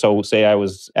process, so say I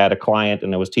was at a client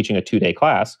and I was teaching a 2-day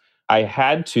class, I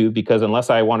had to, because unless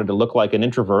I wanted to look like an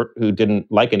introvert who didn't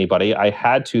like anybody, I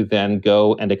had to then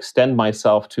go and extend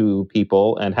myself to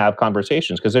people and have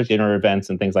conversations because there's dinner events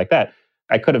and things like that.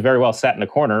 I could have very well sat in a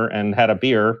corner and had a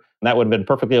beer, and that would have been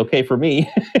perfectly okay for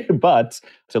me. But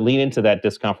to lean into that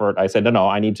discomfort, I said, no,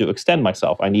 I need to extend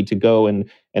myself. I need to go and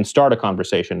start a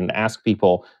conversation and ask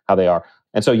people how they are.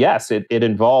 And so, yes, it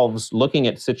involves looking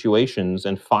at situations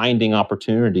and finding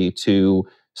opportunity to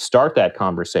start that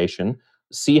conversation,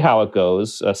 see how it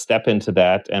goes, step into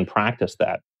that and practice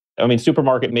that. I mean,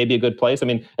 supermarket may be a good place. I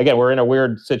mean, again, we're in a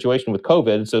weird situation with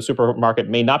COVID, so supermarket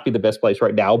may not be the best place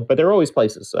right now, but there are always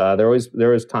places. There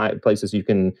is places you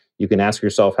can ask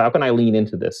yourself, how can I lean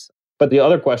into this? But the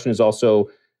other question is also,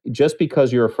 just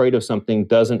because you're afraid of something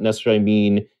doesn't necessarily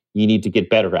mean you need to get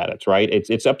better at it, right?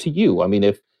 It's up to you. I mean,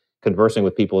 if conversing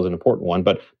with people is an important one,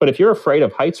 but if you're afraid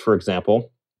of heights, for example,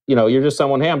 you're just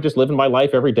someone, hey, I'm just living my life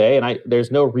every day. And there's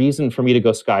no reason for me to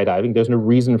go skydiving. There's no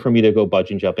reason for me to go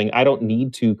bungee jumping. I don't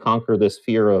need to conquer this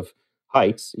fear of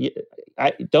heights. You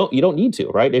don't need to,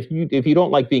 right? If you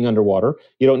don't like being underwater,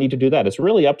 you don't need to do that. It's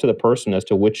really up to the person as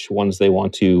to which ones they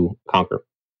want to conquer.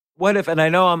 What if, and I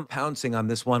know I'm pouncing on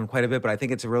this one quite a bit, but I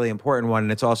think it's a really important one.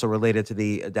 And it's also related to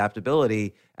the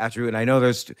adaptability attribute. And I know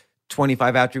there's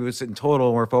 25 attributes in total,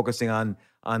 and we're focusing on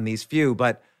these few,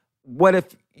 but what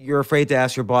if you're afraid to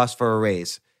ask your boss for a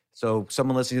raise? So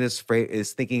someone listening to this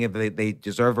is thinking if they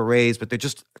deserve a raise, but they're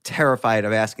just terrified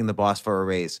of asking the boss for a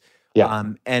raise. Yeah.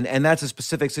 And that's a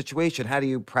specific situation. How do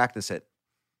you practice it?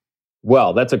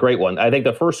 Well, that's a great one. I think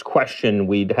the first question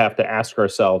we'd have to ask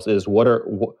ourselves is,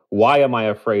 why am I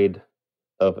afraid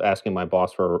of asking my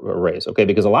boss for a raise? Okay,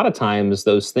 because a lot of times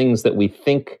those things that we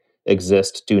think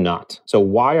exist do not. So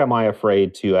why am I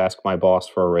afraid to ask my boss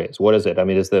for a raise? What is it? I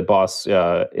mean, is the boss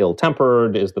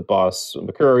ill-tempered? Is the boss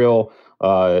mercurial?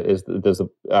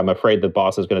 I'm afraid the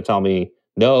boss is going to tell me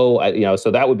no. So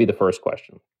that would be the first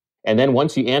question. And then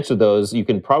once you answer those, you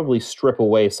can probably strip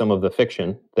away some of the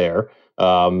fiction there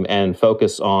and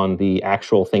focus on the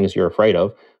actual things you're afraid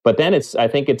of. But then I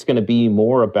think it's going to be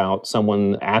more about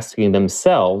someone asking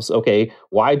themselves, okay,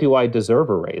 why do I deserve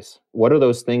a raise? What are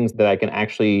those things that I can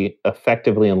actually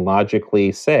effectively and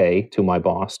logically say to my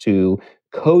boss to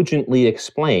cogently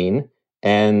explain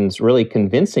and really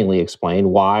convincingly explain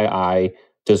why I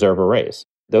deserve a raise?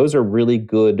 Those are really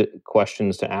good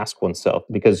questions to ask oneself,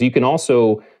 because you can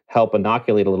also help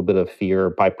inoculate a little bit of fear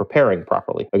by preparing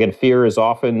properly. Again, fear is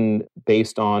often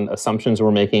based on assumptions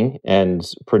we're making and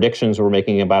predictions we're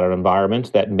making about an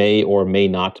environment that may or may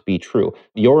not be true.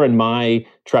 Your and my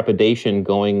trepidation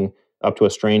going up to a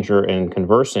stranger and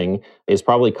conversing is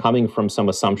probably coming from some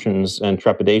assumptions and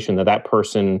trepidation that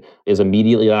person is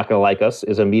immediately not going to like us,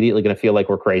 is immediately going to feel like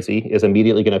we're crazy, is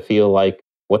immediately going to feel like,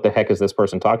 what the heck is this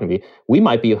person talking to me? We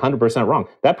might be 100% wrong.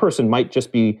 That person might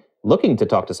just be looking to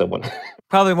talk to someone.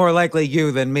 Probably more likely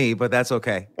you than me, but that's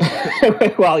okay.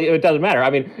 Well, it doesn't matter. I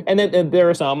mean, and then there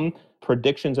are some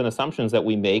predictions and assumptions that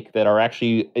we make that are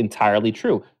actually entirely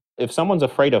true. If someone's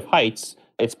afraid of heights,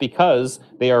 it's because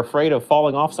they are afraid of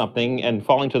falling off something and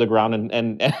falling to the ground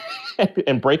and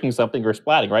and breaking something or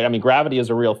splatting, right? I mean, gravity is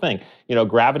a real thing.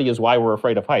 Gravity is why we're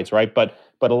afraid of heights, right? But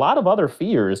a lot of other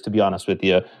fears, to be honest with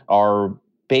you, are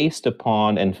based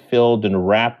upon and filled and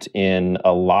wrapped in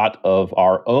a lot of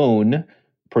our own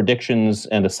predictions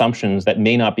and assumptions that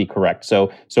may not be correct. So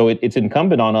it's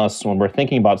incumbent on us, when we're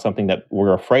thinking about something that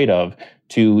we're afraid of,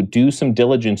 to do some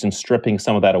diligence in stripping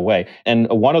some of that away. And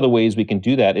one of the ways we can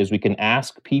do that is we can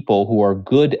ask people who are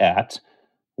good at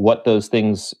what those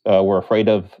things we're afraid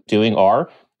of doing are,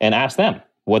 and ask them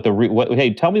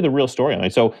hey, tell me the real story on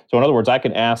it. So in other words, I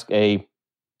can ask a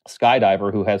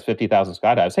skydiver who has 50,000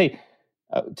 skydives, hey,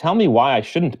 tell me why I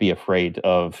shouldn't be afraid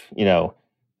of,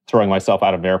 throwing myself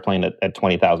out of an airplane at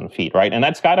 20,000 feet, right? And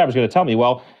that skydiver is going to tell me,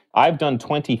 well, I've done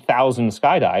 20,000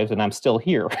 skydives and I'm still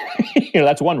here.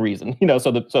 That's one reason.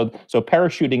 So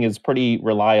parachuting is pretty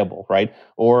reliable, right?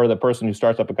 Or the person who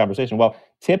starts up a conversation. Well,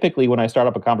 typically when I start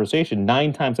up a conversation,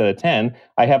 9 times out of 10,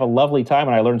 I have a lovely time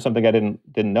and I learn something I didn't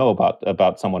know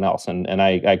about someone else, and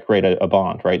I create a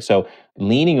bond, right? So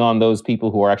leaning on those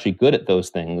people who are actually good at those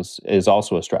things is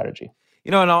also a strategy.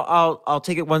 And I'll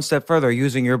take it one step further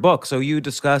using your book. So you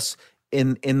discuss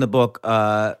in the book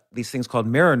these things called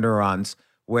mirror neurons,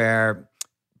 where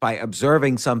by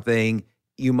observing something,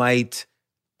 you might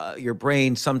your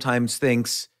brain sometimes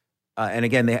thinks, and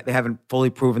again, they haven't fully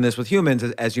proven this with humans,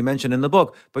 as you mentioned in the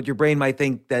book, but your brain might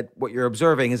think that what you're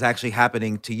observing is actually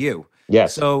happening to you.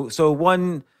 Yes. So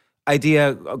one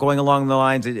idea going along the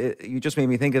lines, you just made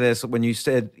me think of this when you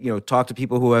said, talk to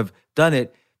people who have done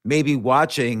it, maybe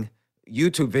watching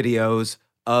YouTube videos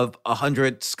of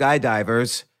 100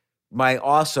 skydivers might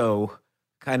also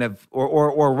kind of,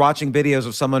 or watching videos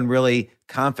of someone really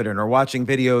confident, or watching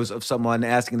videos of someone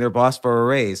asking their boss for a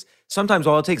raise. Sometimes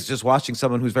all it takes is just watching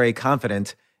someone who's very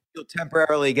confident. You'll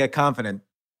temporarily get confident.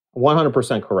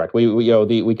 100% correct.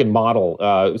 We can model.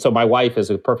 So my wife is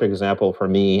a perfect example for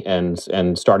me and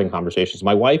starting conversations.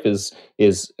 My wife is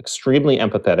extremely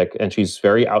empathetic, and she's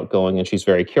very outgoing, and she's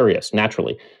very curious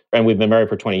naturally. And we've been married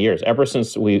for 20 years. Ever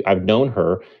since I've known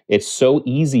her, it's so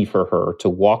easy for her to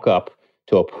walk up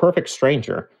to a perfect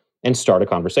stranger and start a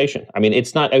conversation. I mean,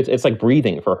 it's like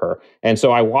breathing for her. And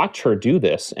so I watch her do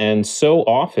this, and so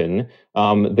often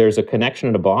there's a connection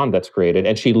and a bond that's created,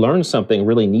 and she learns something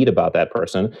really neat about that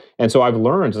person. And so I've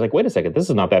learned, it's like, wait a second, this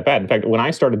is not that bad. In fact, when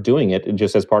I started doing it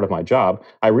just as part of my job,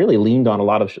 I really leaned on a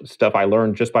lot of stuff I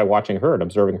learned just by watching her and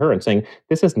observing her and saying,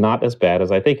 this is not as bad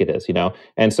as I think it is.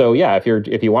 And so, yeah, if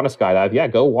you want to skydive, yeah,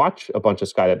 go watch a bunch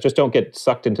of skydive. Just don't get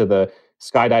sucked into the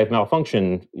skydive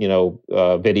malfunction,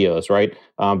 videos, right?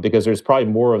 Because there's probably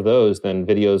more of those than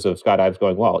videos of skydives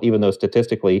going well, even though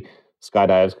statistically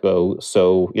skydives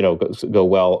go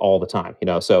well all the time.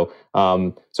 So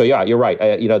yeah, you're right.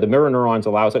 The mirror neurons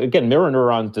allows, again, mirror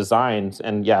neurons designed,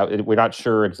 and yeah, we're not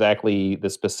sure exactly the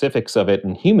specifics of it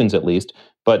in humans at least,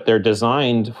 but they're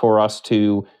designed for us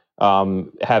to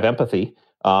have empathy.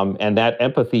 And that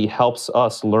empathy helps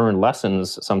us learn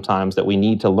lessons sometimes that we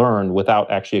need to learn without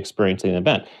actually experiencing an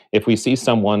event. If we see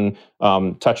someone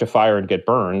touch a fire and get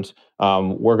burned,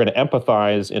 we're going to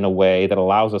empathize in a way that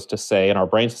allows us to say, and our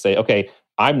brains to say, okay,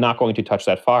 I'm not going to touch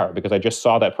that fire because I just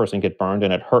saw that person get burned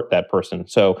and it hurt that person.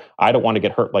 So I don't want to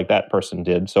get hurt like that person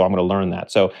did. So I'm going to learn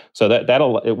that. So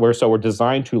we're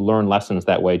designed to learn lessons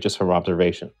that way just from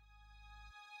observation.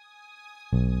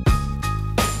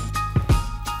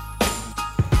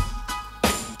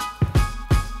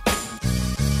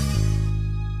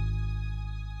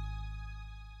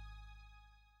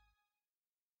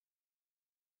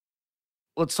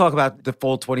 Let's talk about the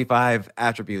full 25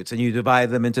 attributes, and you divide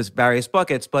them into various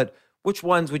buckets, but which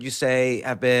ones would you say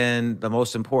have been the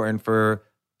most important for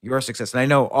your success? And I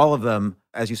know all of them,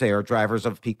 as you say, are drivers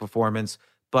of peak performance,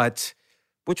 but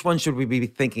which one should we be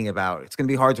thinking about? It's going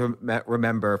to be hard to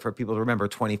remember, for people to remember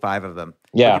 25 of them.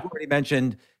 Yeah. But you've already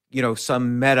mentioned,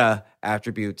 some meta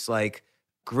attributes like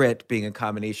grit being a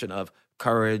combination of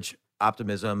courage,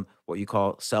 optimism, what you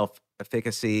call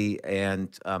self-efficacy,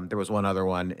 and there was one other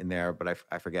one in there, but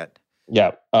I forget.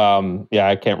 Yeah.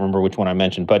 I can't remember which one I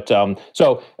mentioned, but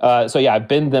so yeah, I've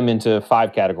binned them into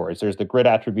 5 categories. There's the grit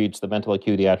attributes, the mental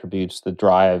acuity attributes, the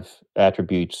drive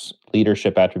attributes,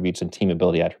 leadership attributes, and team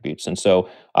ability attributes. And so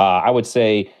I would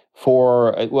say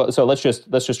so let's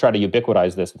just try to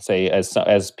ubiquitize this and say,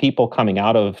 as people coming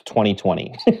out of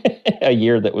 2020, a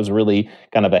year that was really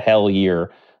kind of a hell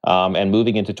year, and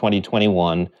moving into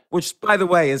 2021, which, by the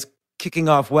way, is kicking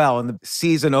off well in the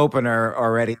season opener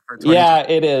already for 2020. Yeah,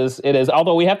 it is.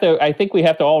 Although I think we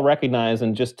have to all recognize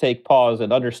and just take pause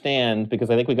and understand, because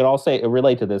I think we can all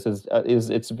relate to this, is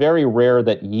it's very rare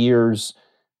that years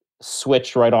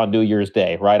switch right on New Year's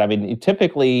Day, right? I mean,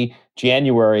 typically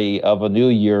January of a new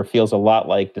year feels a lot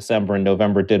like December and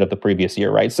November did of the previous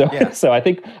year, right? So, yeah. So I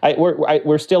think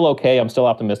we're still okay. I'm still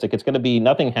optimistic. It's going to be,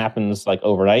 nothing happens like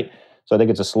overnight. So I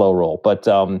think it's a slow roll. But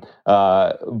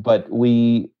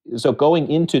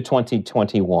going into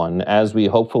 2021, as we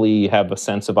hopefully have a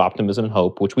sense of optimism and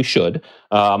hope, which we should,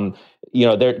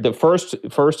 first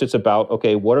it's about,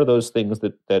 okay, what are those things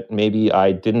that maybe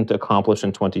I didn't accomplish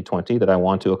in 2020 that I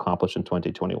want to accomplish in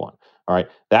 2021? All right,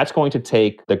 that's going to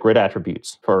take the grit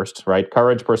attributes first, right?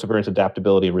 Courage, perseverance,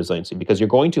 adaptability, and resiliency, because you're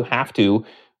going to have to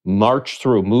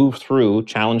move through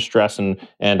challenge, stress, and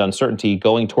uncertainty,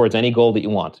 going towards any goal that you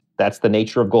want. That's the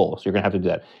nature of goals. You're going to have to do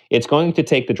that. It's going to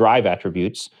take the drive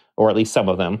attributes, or at least some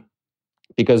of them,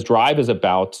 because drive is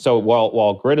about,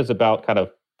 while grit is about kind of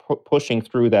pushing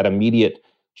through that immediate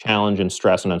challenge and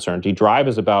stress and uncertainty. Drive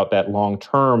is about that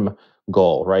long-term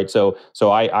goal, right? So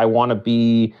I want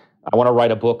to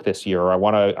write a book this year. Or I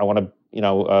want to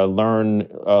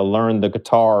learn the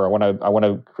guitar. I want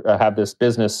to have this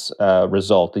business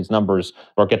result, these numbers,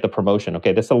 or get the promotion.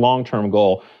 Okay, that's a long-term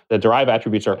goal. The drive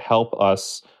attributes are help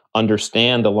us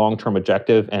understand the long-term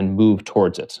objective and move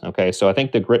towards it. Okay, so I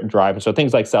think the grit and drive, and so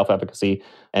things like self-efficacy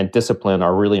and discipline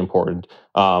are really important.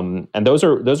 And those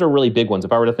are really big ones.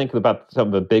 If I were to think about some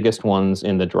of the biggest ones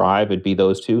in the drive, it'd be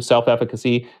those two: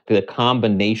 self-efficacy, the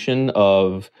combination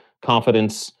of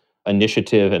confidence,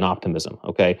 initiative, and optimism.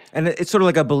 Okay, And it's sort of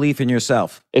like a belief in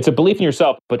yourself. it's a belief in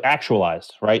yourself, but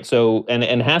actualized, right? So, and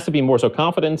it has to be more so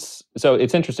confidence. So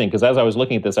it's interesting because as I was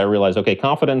looking at this, I realized, okay,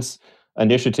 confidence,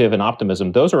 initiative, and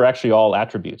optimism, those are actually all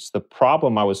attributes. The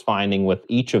problem I was finding with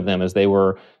each of them is they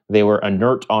were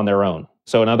inert on their own.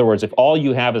 So in other words, if all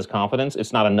you have is confidence,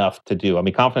 it's not enough to do. I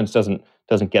mean, confidence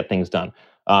doesn't get things done.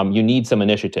 You need some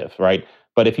initiative, right?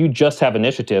 But if you just have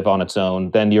initiative on its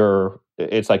own, then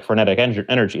it's like frenetic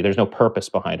energy. There's no purpose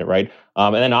behind it, right?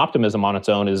 And then optimism on its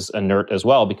own is inert as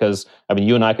well, because I mean,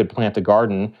 you and I could plant a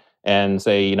garden and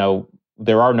say,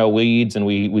 there are no weeds and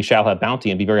we shall have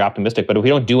bounty, and be very optimistic. But if we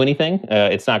don't do anything,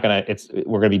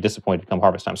 we're gonna be disappointed come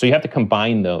harvest time. So you have to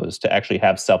combine those to actually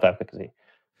have self-efficacy.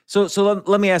 So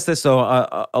let me ask this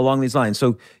though, along these lines.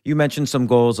 So you mentioned some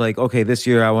goals like, okay, this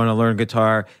year I want to learn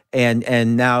guitar,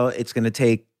 and now it's going to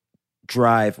take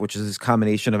drive, which is this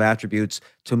combination of attributes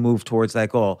to move towards that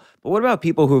goal. But what about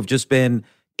people who have just been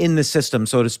in the system,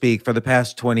 so to speak, for the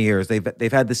past 20 years?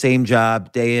 They've had the same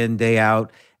job day in, day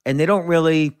out, and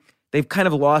they've kind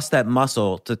of lost that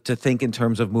muscle to think in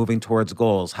terms of moving towards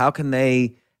goals. How can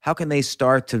they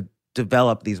start to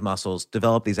develop these muscles,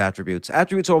 develop these attributes?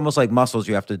 Attributes are almost like muscles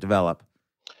you have to develop.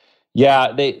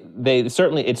 Yeah, it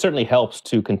certainly helps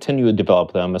to continue to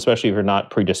develop them, especially if you're not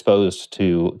predisposed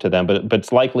to them. But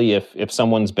it's likely if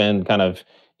someone's been kind of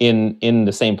in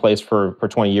the same place for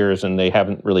 20 years and they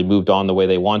haven't really moved on the way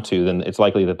they want to, then it's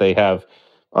likely that they have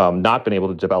not been able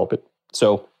to develop it.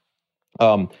 So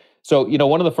one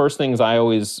of the first things I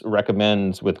always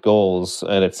recommend with goals,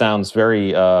 and it sounds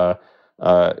very kind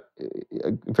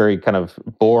of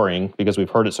boring because we've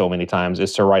heard it so many times,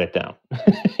 is to write it down.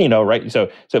 Right? So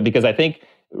because I think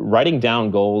writing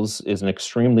down goals is an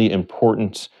extremely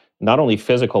important, not only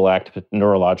physical act but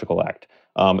neurological act.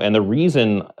 And the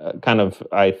reason,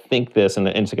 I think this, and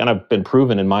it's kind of been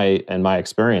proven in my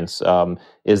experience,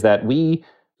 is that we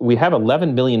have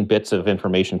 11 million bits of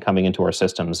information coming into our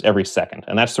systems every second,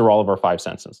 and that's through all of our five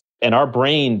senses. And our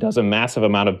brain does a massive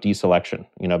amount of deselection,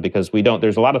 because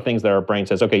there's a lot of things that our brain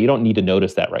says, okay, you don't need to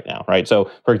notice that right now, right? So,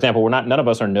 for example, none of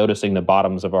us are noticing the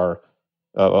bottoms of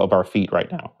our feet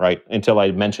right now, right? Until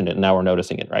I mentioned it, and now we're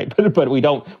noticing it, right? But we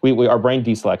don't. Our brain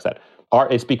deselects that.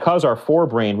 It's because our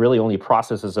forebrain really only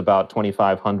processes about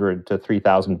 2,500 to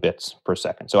 3,000 bits per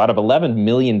second. So out of 11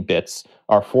 million bits,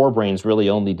 our forebrain's really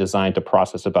only designed to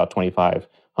process about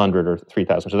 2,500 or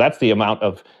 3,000. So that's the amount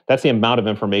of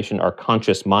information our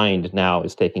conscious mind now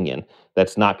is taking in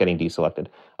that's not getting deselected.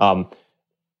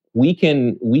 We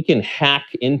can hack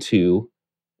into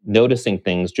noticing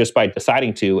things just by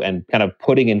deciding to and kind of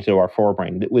putting into our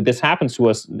forebrain. This happens to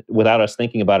us without us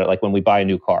thinking about it, like when we buy a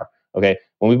new car. Okay,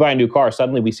 when we buy a new car,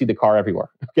 suddenly we see the car everywhere.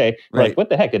 Okay, we're like, what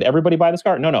the heck? Did everybody buy this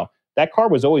car? No. That car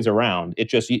was always around. It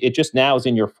just now is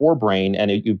in your forebrain,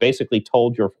 and you basically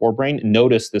told your forebrain,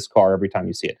 notice this car every time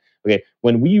you see it. Okay,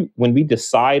 when we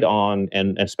decide on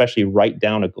and especially write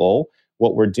down a goal,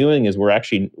 what we're doing is we're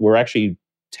actually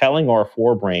telling our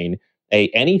forebrain,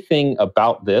 anything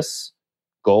about this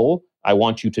goal, I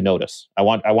want you to notice. I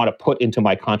want to put into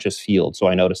my conscious field so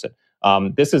I notice it.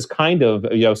 This is kind of,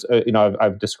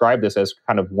 I've described this as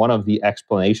kind of one of the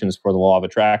explanations for the law of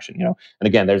attraction. And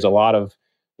again, there's a lot of,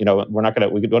 we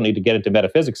don't need to get into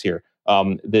metaphysics here.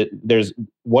 There's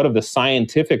one of the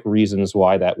scientific reasons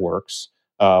why that works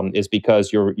is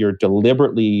because you're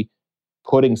deliberately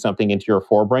putting something into your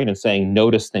forebrain and saying,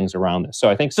 notice things around this.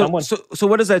 So I think So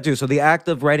what does that do? So the act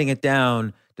of writing it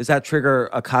down, does that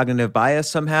trigger a cognitive bias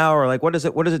somehow, or like what is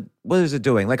it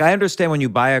doing? Like, I understand when you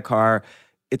buy a car,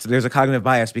 there's a cognitive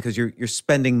bias because you're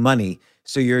spending money.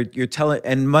 So you're telling,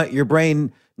 and your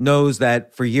brain knows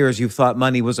that for years you've thought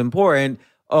money was important.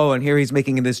 Oh, and here he's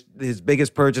making his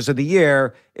biggest purchase of the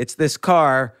year. It's this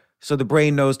car. So the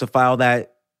brain knows to file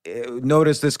that,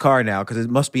 notice this car now because it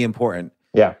must be important.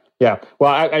 Yeah.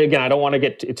 Well, I don't want to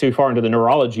get too far into the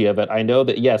neurology of it. I know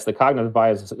that, yes, the cognitive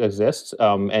bias exists,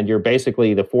 and you're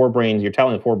basically you're telling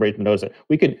the forebrain to notice it.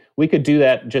 We could do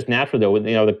that just naturally,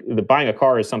 though. The buying a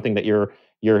car is something that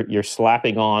you're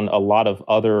slapping on a lot of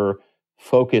other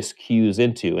focus cues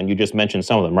into. And you just mentioned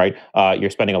some of them, right?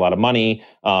 You're spending a lot of money.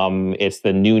 It's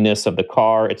the newness of the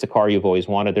car. It's a car you've always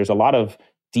wanted. There's a lot of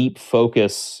deep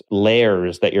focus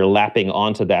layers that you're lapping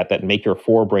onto that make your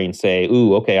forebrain say,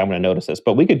 ooh, okay, I'm going to notice this.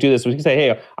 But we could do this. We could say,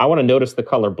 hey, I want to notice the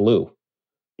color blue.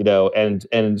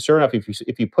 And sure enough,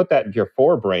 if you put that in your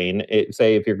forebrain,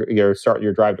 say if you're start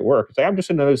your drive to work, say I'm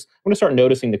going to start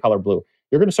noticing the color blue.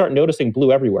 You're going to start noticing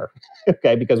blue everywhere,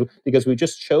 okay? Because we've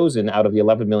just chosen out of the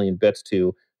 11 million bits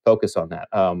to focus on that,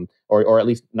 or at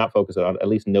least not focus on, at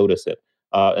least notice it.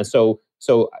 And so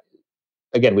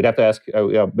again, we'd have to ask.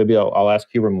 Maybe I'll ask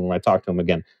Huberman when I talk to him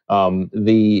again.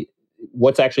 The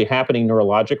What's actually happening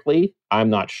neurologically, I'm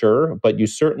not sure, but you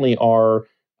certainly are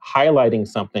highlighting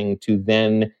something to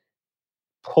then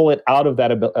pull it out of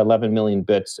that 11 million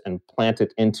bits and plant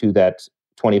it into that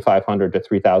 2,500 to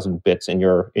 3,000 bits in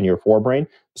your forebrain,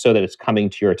 so that it's coming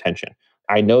to your attention.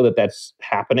 I know that that's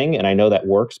happening, and I know that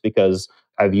works because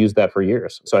I've used that for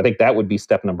years. So I think that would be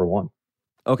step number one.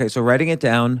 Okay, so writing it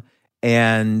down,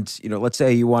 and let's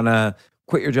say you want to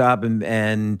quit your job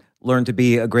and learn to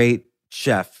be a great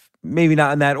chef. Maybe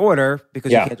not in that order,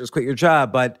 because you can't just quit your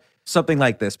job, but something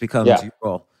like this becomes your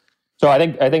goal. So I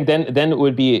think then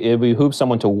it behooves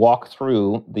someone to walk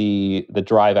through the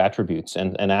drive attributes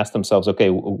and ask themselves,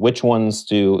 okay, which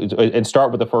ones and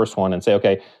start with the first one and say,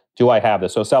 okay, do I have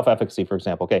this? So self-efficacy, for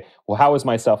example. Okay, well, how is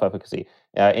my self-efficacy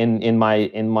in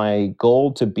my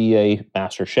goal to be a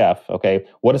master chef? Okay,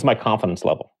 what is my confidence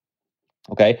level?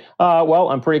 Okay, well,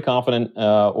 I'm pretty confident,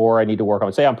 or I need to work on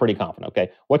it. Say I'm pretty confident. Okay,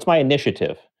 what's my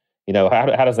initiative?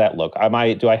 How does that look?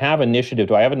 Do I have initiative?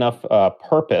 Do I have enough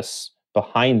purpose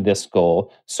behind this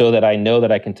goal so that I know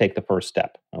that I can take the first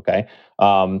step? Okay.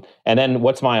 And then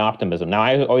what's my optimism? Now,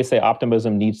 I always say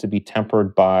optimism needs to be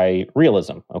tempered by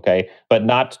realism. Okay. But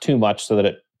not too much so that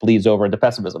it bleeds over into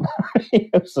pessimism.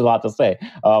 It's a lot to say.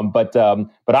 But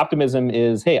optimism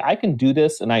is, hey, I can do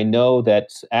this. And I know that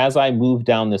as I move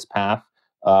down this path,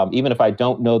 even if I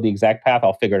don't know the exact path,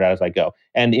 I'll figure it out as I go.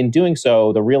 And in doing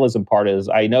so, the realism part is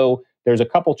I know there's a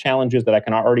couple challenges that I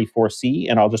can already foresee,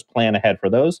 and I'll just plan ahead for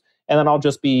those. And then I'll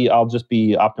just be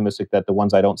optimistic that the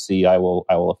ones I don't see, I will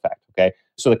affect. Okay.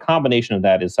 So the combination of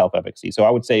that is self-efficacy. So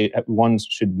I would say one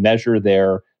should measure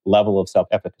their level of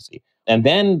self-efficacy. And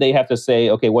then they have to say,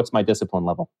 okay, what's my discipline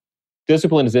level?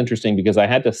 Discipline is interesting because I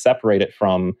had to separate it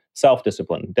from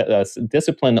self-discipline.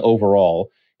 Discipline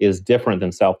overall is different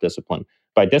than self-discipline.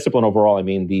 By discipline overall, I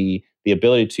mean the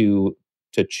ability to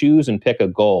choose and pick a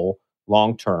goal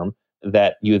long term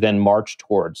that you then march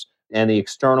towards, and the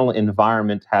external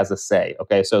environment has a say.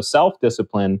 Okay, so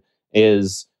self-discipline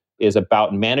is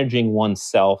about managing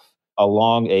oneself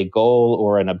along a goal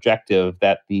or an objective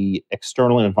that the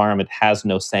external environment has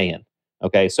no say in.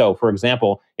 Okay, so for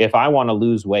example, if I want to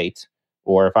lose weight,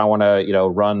 or if I want to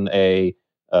run a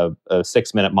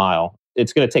 6-minute mile,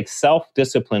 it's going to take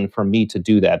self-discipline for me to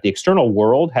do that. The external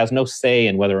world has no say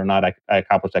in whether or not I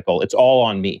accomplish that goal. It's all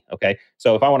on me. Okay.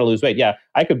 So if I want to lose weight,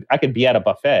 I could be at a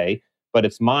buffet, but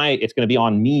it's going to be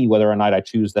on me whether or not I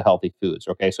choose the healthy foods.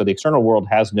 Okay. So the external world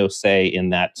has no say in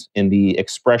the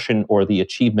expression or the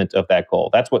achievement of that goal.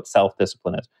 That's what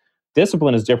self-discipline is.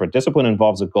 Discipline is different. Discipline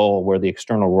involves a goal where the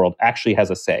external world actually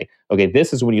has a say. Okay.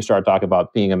 This is when you start talking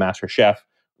about being a master chef,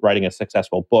 writing a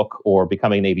successful book, or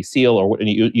becoming a Navy SEAL, or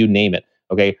you name it.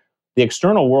 Okay. The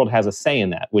external world has a say in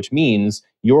that, which means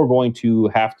you're going to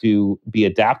have to be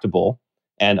adaptable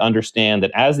and understand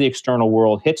that as the external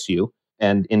world hits you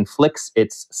and inflicts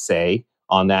its say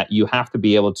on that, you have to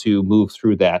be able to move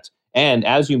through that. And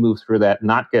as you move through that,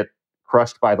 not get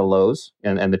crushed by the lows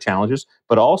and the challenges,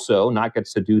 but also not get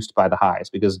seduced by the highs,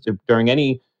 because during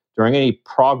any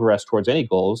progress towards any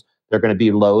goals, there are going to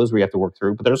be lows where you have to work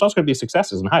through, but there's also going to be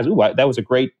successes and highs. Ooh, that was a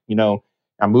great,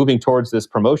 I'm moving towards this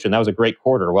promotion. That was a great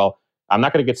quarter. Well, I'm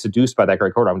not going to get seduced by that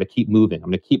great quarter. I'm going to keep moving. I'm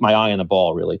going to keep my eye on the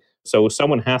ball, really. So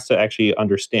someone has to actually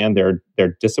understand their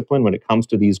discipline when it comes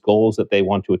to these goals that they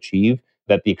want to achieve,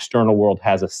 that the external world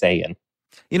has a say in.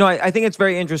 I think it's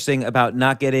very interesting about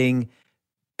not getting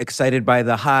excited by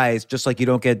the highs, just like you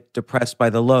don't get depressed by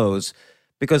the lows.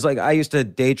 Because I used to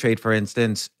day trade, for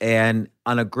instance, and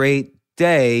on a great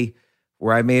day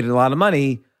where I made a lot of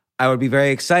money, I would be very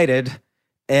excited.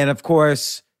 And of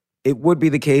course, it would be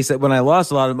the case that when I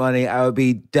lost a lot of money, I would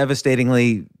be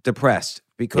devastatingly depressed,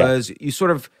 because you sort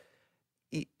of,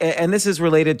 and this is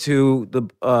related to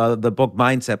the book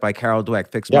Mindset by Carol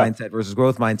Dweck, Fixed Mindset versus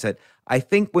Growth Mindset. I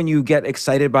think when you get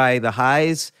excited by the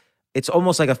highs, it's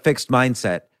almost like a fixed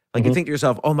mindset. You think to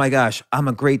yourself, oh my gosh, I'm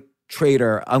a great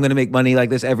trader. I'm going to make money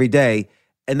like this every day.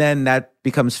 And then that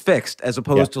becomes fixed, as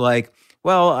opposed to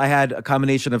well, I had a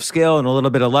combination of skill and a little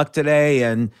bit of luck today.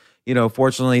 And,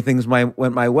 fortunately things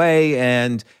went my way,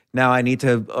 and now I need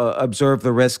to observe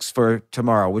the risks for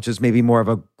tomorrow, which is maybe more of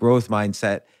a growth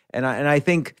mindset. And I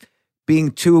think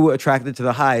being too attracted to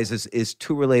the highs is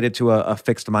too related to a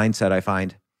fixed mindset, I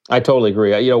find. I totally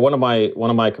agree. One of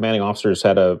my commanding officers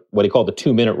had a what he called the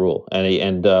 2 minute rule, and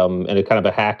it kind of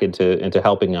a hack into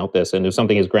helping out this, and it was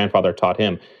something his grandfather taught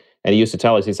him. And he used to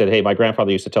tell us, he said, "Hey, my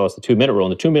grandfather used to tell us the 2 minute rule,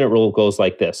 and the 2 minute rule goes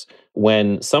like this: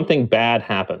 when something bad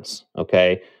happens,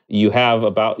 okay, you have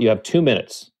 2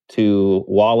 minutes to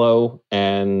wallow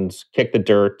and kick the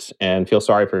dirt and feel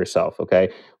sorry for yourself. Okay,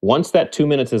 once that 2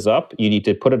 minutes is up, you need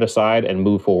to put it aside and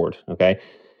move forward. Okay."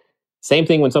 Same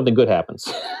thing when something good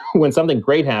happens. When something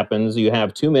great happens, you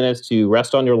have 2 minutes to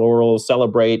rest on your laurels,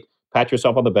 celebrate, pat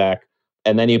yourself on the back,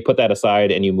 and then you put that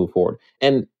aside and you move forward.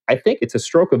 And I think it's a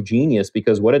stroke of genius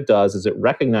because what it does is it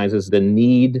recognizes the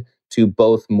need to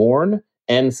both mourn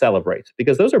and celebrate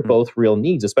because those are both real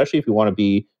needs, especially if you want to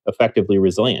be effectively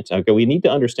resilient. Okay, we need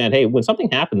to understand, hey, when something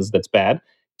happens that's bad,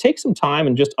 take some time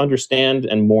and just understand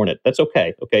and mourn it. That's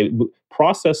okay. Okay,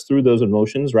 process through those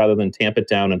emotions rather than tamp it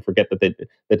down and forget that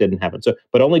didn't happen. So,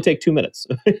 but only take 2 minutes.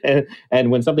 And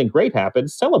when something great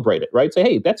happens, celebrate it. Right? Say,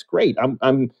 hey, that's great.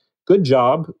 I'm good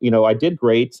job. I did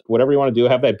great. Whatever you want to do,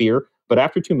 have that beer. But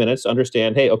after 2 minutes,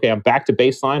 understand, hey, okay, I'm back to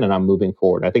baseline and I'm moving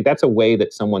forward. I think that's a way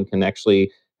that someone can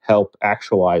actually help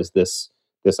actualize this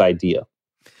idea.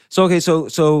 So okay,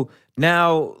 so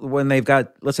now when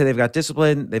let's say they've got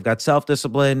discipline, they've got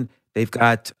self-discipline, they've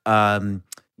got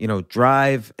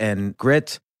drive and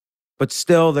grit, but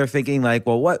still they're thinking like,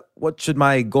 well, what should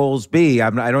my goals be?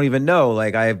 I don't even know.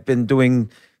 Like I've been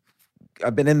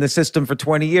in the system for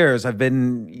 20 years. I've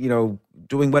been,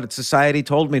 doing what society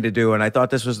told me to do, and I thought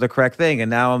this was the correct thing, and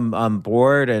now I'm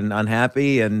bored and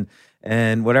unhappy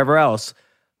and whatever else.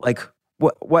 Like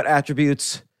what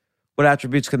attributes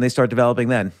can they start developing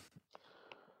then?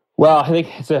 Well, I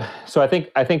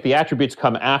think I think the attributes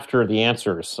come after the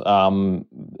answers.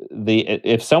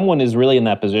 If someone is really in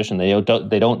that position, they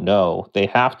don't know.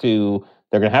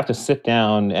 They're going to have to sit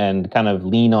down and kind of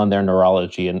lean on their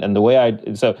neurology. And the way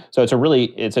so it's a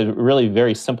really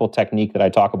very simple technique that I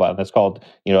talk about. And that's called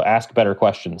ask better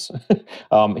questions.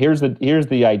 Here's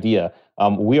the idea.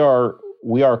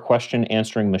 We are question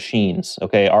answering machines.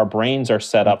 Okay, our brains are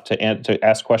set up to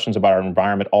ask questions about our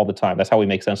environment all the time. That's how we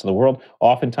make sense of the world.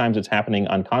 Oftentimes, it's happening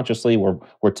unconsciously.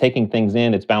 We're taking things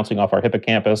in. It's bouncing off our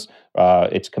hippocampus.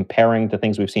 It's comparing to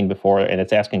things we've seen before, and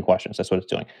it's asking questions. That's what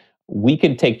it's doing. We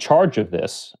can take charge of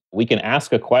this. We can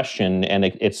ask a question, and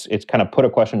it's kind of put a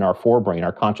question in our forebrain,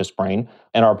 our conscious brain,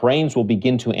 and our brains will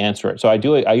begin to answer it. So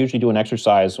I usually do an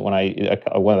exercise when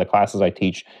one of the classes I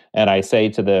teach, and I say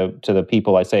to the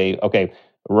people, I say, okay,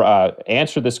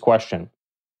 answer this question.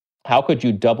 How could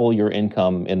you double your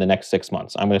income in the next 6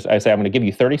 months? I'm going to give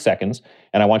you 30 seconds,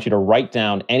 and I want you to write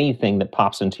down anything that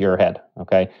pops into your head.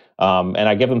 Okay, and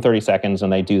I give them 30 seconds,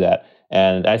 and they do that.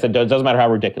 And I said, it doesn't matter how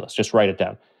ridiculous, just write it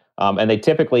down. And they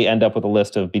typically end up with a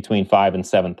list of between 5 and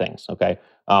 7 things. Okay,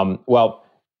 well,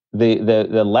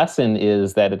 the lesson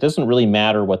is that it doesn't really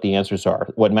matter what the answers are.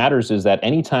 What matters is that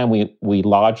anytime we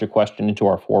lodge a question into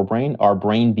our forebrain, our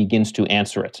brain begins to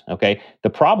answer it. Okay. The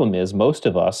problem is most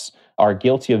of us are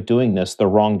guilty of doing this the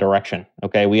wrong direction.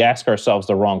 Okay. We ask ourselves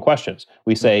the wrong questions.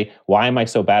 We say, why am I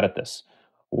so bad at this?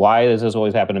 Why does this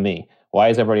always happen to me? Why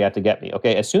does everybody have to get me?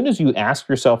 Okay, as soon as you ask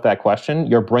yourself that question,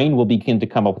 your brain will begin to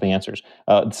come up with the answers.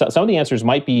 Some of the answers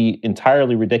might be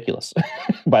entirely ridiculous,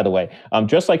 by the way.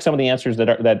 Just like some of the answers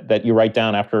that you write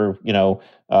down after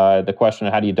the question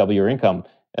of how do you double your income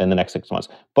in the next 6 months.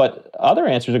 But other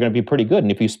answers are going to be pretty good,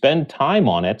 and if you spend time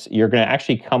on it, you're going to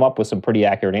actually come up with some pretty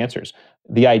accurate answers.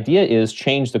 The idea is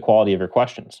change the quality of your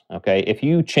questions. Okay, if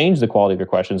you change the quality of your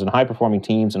questions, and high-performing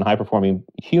teams and high-performing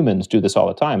humans do this all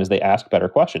the time, is they ask better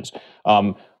questions.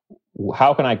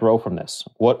 How can I grow from this?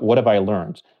 What have I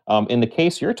learned? In the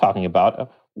case you're talking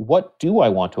about, what do I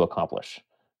want to accomplish?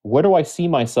 Where do I see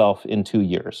myself in 2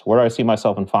 years? Where do I see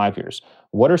myself in 5 years?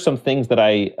 What are some things that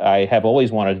I have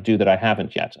always wanted to do that I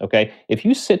haven't yet? Okay, if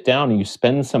you sit down and you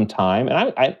spend some time,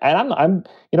 and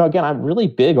I'm really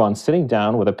big on sitting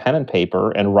down with a pen and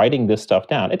paper and writing this stuff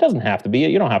down. It doesn't have to be.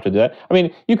 You don't have to do that. I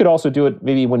mean, you could also do it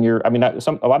maybe when you're. A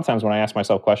lot of times when I ask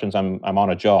myself questions, I'm on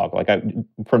a jog.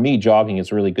 For me, jogging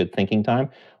is really good thinking time.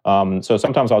 So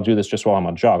sometimes I'll do this just while I'm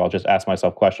on a jog. I'll just ask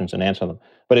myself questions and answer them.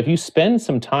 But if you spend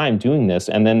some time doing this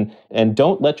and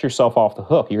don't let yourself off the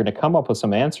hook, you're going to come up with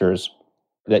some answers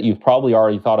that you've probably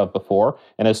already thought of before.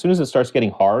 And as soon as it starts getting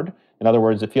hard, in other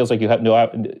words, it feels like you have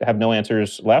no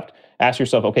answers left. ask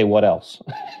yourself, okay, what else?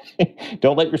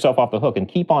 Don't let yourself off the hook and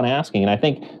keep on asking. And I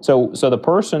think so the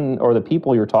person or the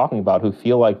people you're talking about who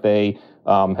feel like they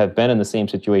have been in the same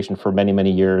situation for many,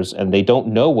 many years and they don't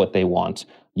know what they want,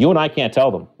 you and I can't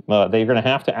tell them. They're going to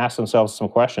have to ask themselves some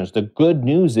questions. The good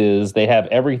news is they have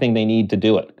everything they need to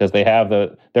do it because they have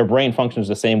their brain functions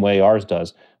the same way ours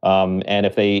does. And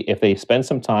if they spend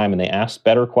some time and they ask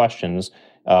better questions,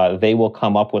 they will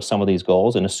come up with some of these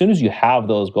goals. And as soon as you have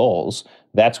those goals,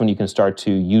 that's when you can start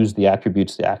to use the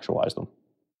attributes to actualize them.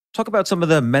 Talk about some of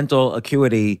the mental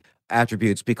acuity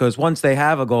attributes, because once they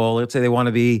have a goal, let's say they want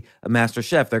to be a master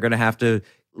chef, they're going to have to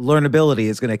learnability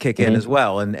is going to kick in as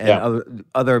well, and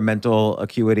other mental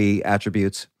acuity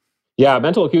attributes. Yeah,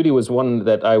 mental acuity was one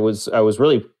that I was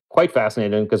really quite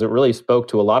fascinated in because it really spoke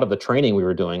to a lot of the training we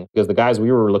were doing, because the guys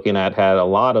we were looking at had a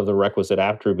lot of the requisite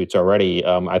attributes already.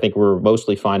 I think we were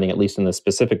mostly finding, at least in the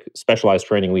specific specialized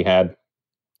training we had,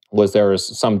 was there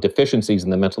was some deficiencies in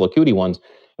the mental acuity ones.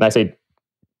 And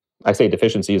I say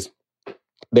deficiencies,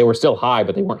 they were still high,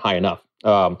 but they weren't high enough.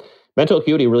 Mental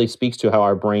acuity really speaks to how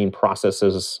our brain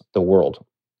processes the world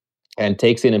and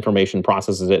takes in information,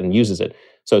 processes it, and uses it.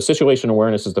 So situational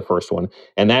awareness is the first one,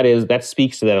 and that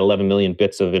speaks to that 11 million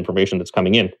bits of information that's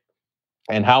coming in,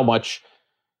 and how much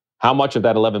of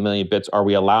that 11 million bits are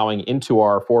we allowing into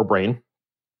our forebrain,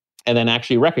 and then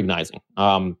actually recognizing.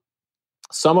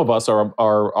 Some of us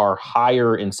are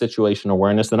higher in situational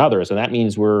awareness than others, and that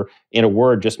means we're, in a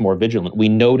word, just more vigilant. We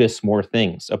notice more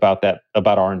things about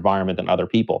our environment than other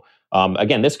people.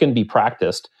 Again, this can be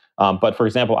practiced. But for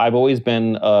example, I've always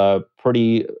been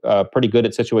pretty good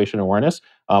at situational awareness.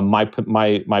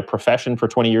 My profession for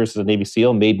 20 years as a Navy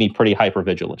SEAL made me pretty hyper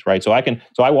vigilant, right?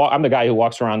 I'm the guy who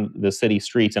walks around the city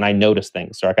streets and I notice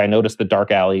things. So like I notice the dark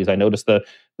alleys, I notice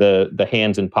the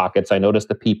hands in pockets, I notice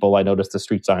the people, I notice the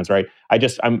street signs, right?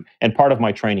 And part of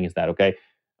my training is that, okay?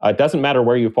 It doesn't matter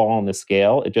where you fall on the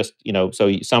scale. It just,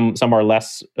 so some are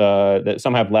less,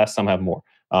 some have less, some have more.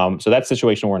 So that's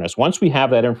situational awareness. Once we have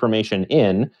that information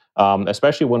in,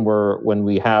 especially when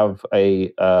we have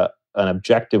an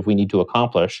objective we need to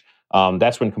accomplish,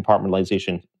 that's when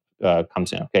compartmentalization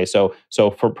comes in. Okay, so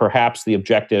for perhaps the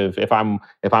objective, if I'm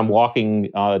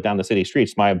walking down the city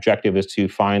streets, my objective is to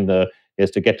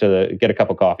get a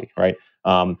cup of coffee, right?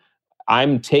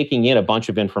 I'm taking in a bunch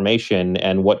of information,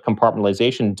 and what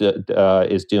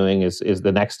compartmentalization is doing is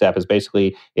the next step is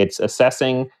basically it's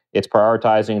assessing, it's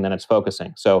prioritizing, and then it's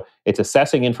focusing. So it's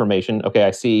assessing information. Okay,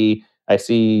 I see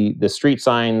the street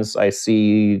signs, I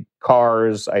see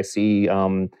cars, I see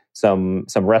some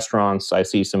restaurants, I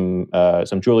see some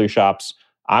jewelry shops.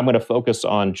 I'm going to focus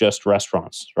on just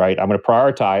restaurants, right? I'm going to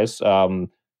prioritize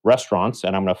restaurants,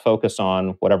 and I'm going to focus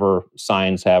on whatever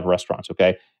signs have restaurants.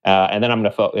 Okay. And then I'm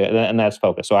going to and that's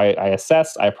focus. So I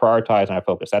assess, I prioritize, and I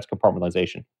focus. That's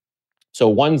compartmentalization. So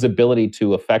one's ability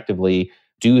to effectively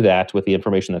do that with the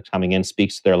information that's coming in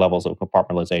speaks to their levels of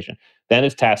compartmentalization. Then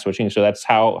it's task switching. So that's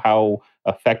how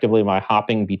effectively am I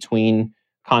hopping between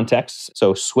contexts.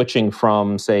 So switching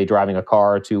from, say, driving a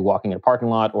car to walking in a parking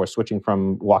lot, or switching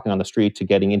from walking on the street to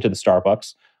getting into the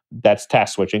Starbucks. That's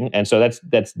task switching, and so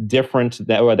that's different.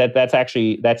 That's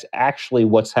actually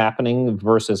what's happening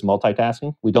versus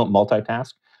multitasking. We don't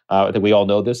multitask. I think we all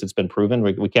know this. It's been proven.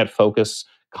 We can't focus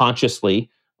consciously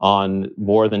on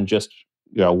more than just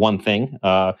one thing.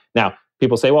 Now,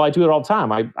 people say, "Well, I do it all the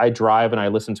time. I drive and I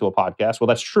listen to a podcast." Well,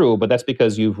 that's true, but that's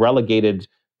because you've relegated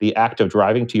the act of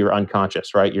driving to your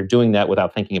unconscious, right? You're doing that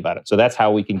without thinking about it. So that's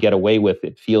how we can get away with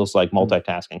it. Feels like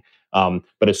multitasking.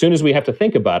 But as soon as we have to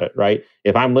think about it, right?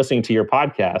 If I'm listening to your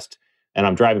podcast and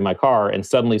I'm driving my car and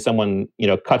suddenly someone,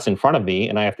 cuts in front of me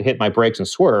and I have to hit my brakes and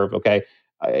swerve, okay,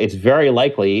 it's very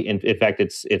likely, in fact,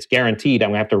 it's guaranteed I'm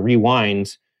going to have to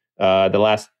rewind the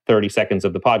last 30 seconds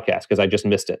of the podcast because I just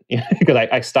missed it. Because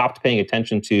I stopped paying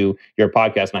attention to your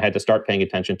podcast and I had to start paying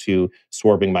attention to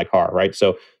swerving my car, right?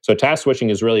 So task switching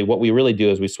is really what we really do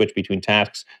is we switch between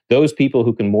tasks. Those people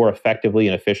who can more effectively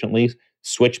and efficiently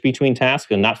switch between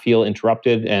tasks and not feel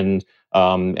interrupted and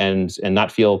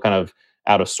not feel kind of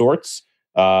out of sorts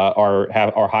are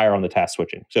higher on the task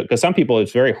switching. So because some people,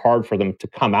 it's very hard for them to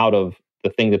come out of the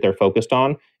thing that they're focused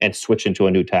on and switch into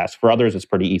a new task. For others, it's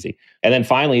pretty easy. And then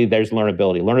finally, there's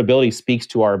learnability. Learnability speaks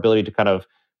to our ability to kind of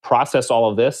process all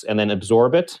of this and then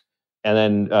absorb it and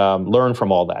then learn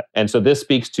from all that. And so this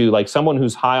speaks to like someone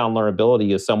who's high on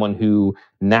learnability is someone who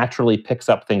naturally picks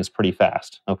up things pretty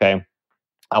fast. Okay.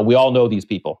 We all know these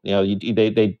people.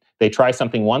 They try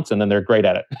something once and then they're great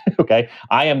at it. Okay.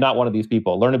 I am not one of these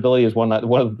people. Learnability is one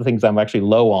of the things I'm actually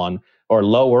low on or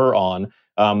lower on.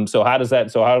 So how did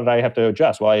I have to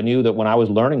adjust? Well, I knew that when I was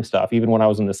learning stuff, even when I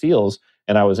was in the SEALs,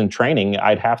 and I was in training,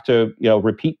 I'd have to,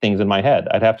 repeat things in my head.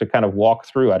 I'd have to kind of walk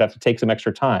through. I'd have to take some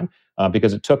extra time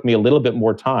because it took me a little bit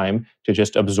more time to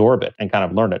just absorb it and kind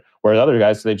of learn it. Whereas other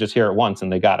guys, they just hear it once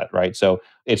and they got it, right? So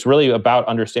it's really about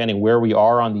understanding where we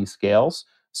are on these scales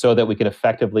so that we can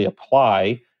effectively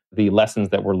apply the lessons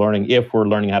that we're learning if we're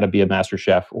learning how to be a master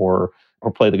chef or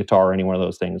play the guitar or any one of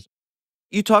those things.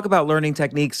 You talk about learning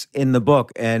techniques in the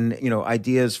book and,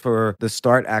 ideas for the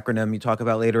START acronym you talk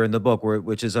about later in the book,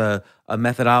 which is a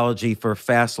methodology for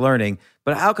fast learning.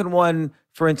 But how can one,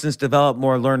 for instance, develop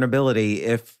more learnability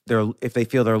if they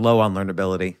feel they're low on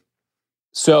learnability?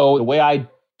 So the way I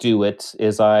do it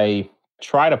is I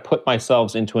try to put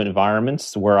myself into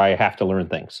environments where I have to learn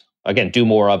things. Again, do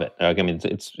more of it. I mean,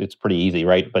 it's pretty easy,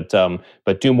 right? But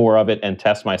do more of it and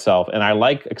test myself. And I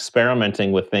like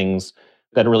experimenting with things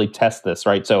that really test this,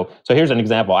 right? So here's an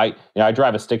example. I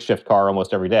drive a stick shift car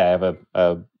almost every day. I have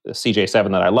a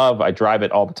CJ7 that I love. I drive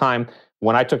it all the time.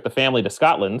 When I took the family to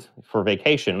Scotland for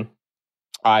vacation,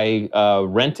 I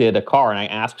rented a car and I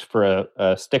asked for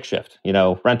a stick shift,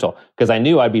 rental, because I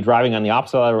knew I'd be driving on the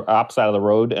opposite side of the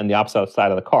road and the opposite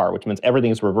side of the car, which means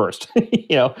everything's reversed, and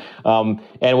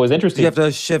it was Do interesting. you have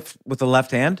to shift with the left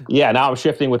hand? Yeah, now I'm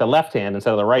shifting with the left hand instead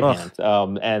of the right Ugh.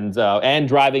 hand, and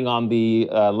driving on the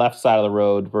left side of the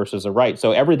road versus the right.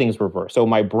 So everything's reversed. So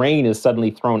my brain is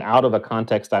suddenly thrown out of a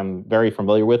context I'm very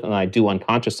familiar with, and I do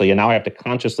unconsciously, and now I have to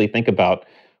consciously think about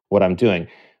what I'm doing.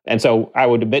 And so I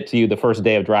would admit to you, the first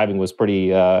day of driving was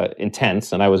pretty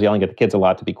intense, and I was yelling at the kids a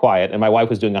lot to be quiet. And my wife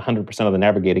was doing 100% of the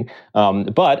navigating.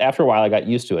 But after a while, I got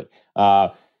used to it.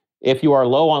 If you are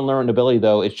low on learnability,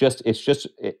 though,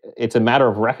 it's a matter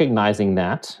of recognizing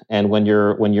that. And when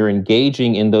you're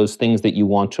engaging in those things that you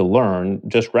want to learn,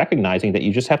 just recognizing that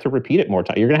you just have to repeat it more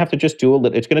time. You're going to have to just do a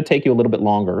little. It's going to take you a little bit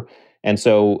longer. And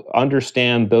so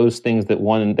understand those things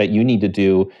that you need to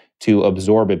do to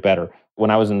absorb it better. When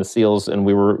I was in the SEALs and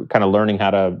we were kind of learning how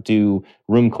to do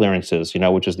room clearances,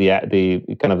 which is the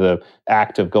kind of the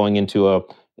act of going into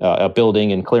a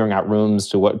building and clearing out rooms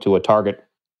to a target.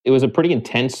 It was a pretty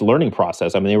intense learning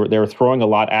process. I mean, they were throwing a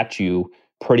lot at you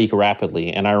pretty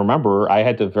rapidly. And I remember I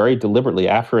had to very deliberately,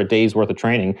 after a day's worth of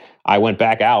training, I went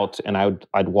back out and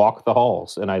I'd walk the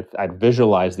halls and I'd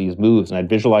visualize these moves and I'd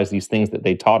visualize these things that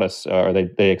they taught us or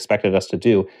they expected us to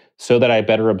do so that I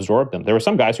better absorb them. There were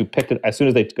some guys who picked it as soon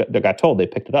as they got told, they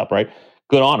picked it up, right?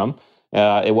 Good on them.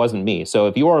 It wasn't me. So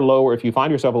if you are lower, if you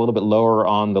find yourself a little bit lower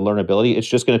on the learnability, it's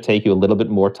just going to take you a little bit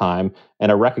more time.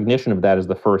 And a recognition of that is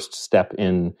the first step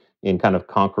in kind of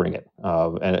conquering it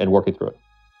and working through it.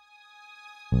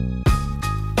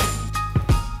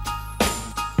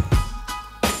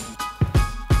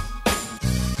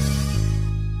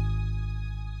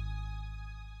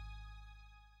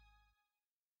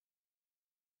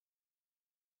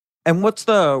 And what's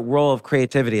the role of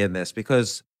creativity in this?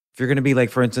 Because if you're going to be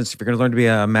like, for instance, if you're going to learn to be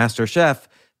a master chef,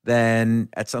 then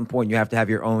at some point you have to have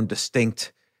your own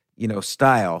distinct,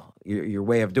 style, your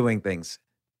way of doing things.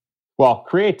 Well,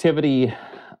 creativity,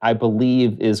 I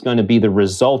believe, is going to be the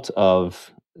result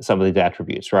of some of these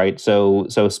attributes, right? So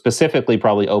specifically,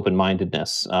 probably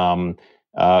open-mindedness,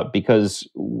 because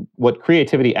what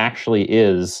creativity actually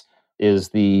is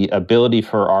the ability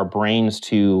for our brains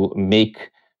to make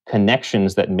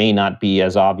connections that may not be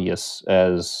as obvious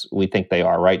as we think they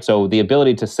are, right? So the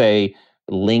ability to say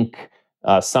link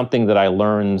something that I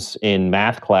learned in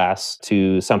math class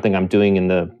to something I'm doing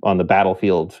on the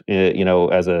battlefield,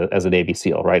 as a Navy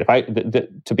SEAL, right?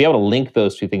 To be able to link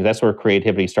those two things, that's where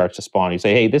creativity starts to spawn. You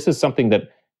say, hey, this is something that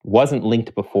wasn't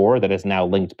linked before that is now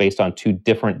linked based on two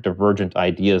different divergent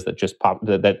ideas that just pop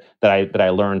that I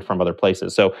learned from other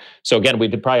places. So again,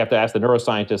 we'd probably have to ask the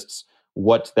neuroscientists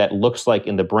what that looks like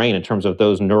in the brain in terms of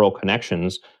those neural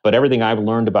connections. But everything I've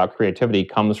learned about creativity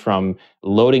comes from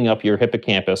loading up your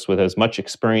hippocampus with as much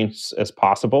experience as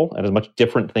possible and as much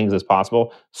different things as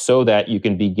possible so that you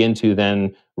can begin to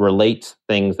then relate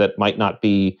things that might not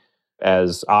be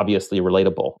as obviously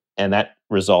relatable. And that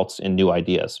results in new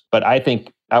ideas. But I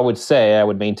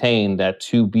would maintain that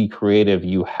to be creative,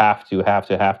 you have to have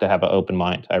an open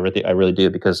mind. I really do,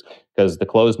 because the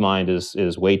closed mind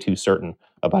is way too certain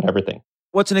about everything.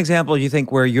 What's an example you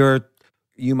think where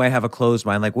you might have a closed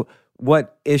mind? Like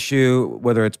what issue,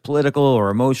 whether it's political or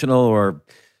emotional or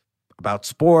about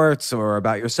sports or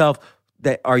about yourself,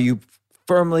 that are you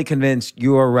firmly convinced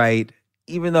you're right,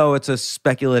 even though it's a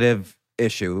speculative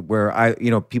issue where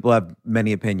people have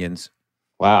many opinions?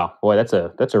 Wow, boy, that's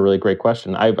a really great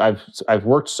question. I've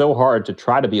worked so hard to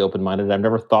try to be open minded. I've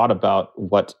never thought about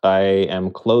what I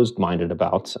am closed minded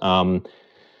about.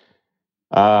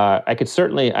 I could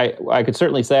certainly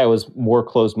say I was more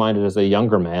closed minded as a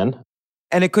younger man.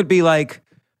 And it could be like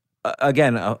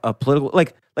again, a political,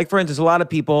 like for instance, a lot of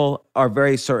people are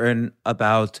very certain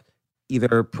about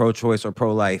either pro-choice or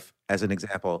pro-life, as an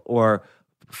example, or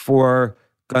for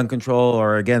gun control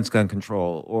or against gun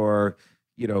control, or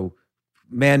you know,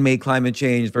 man-made climate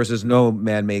change versus no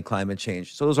man-made climate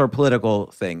change. So those are political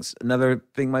things. Another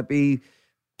thing might be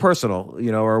personal,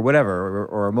 or whatever,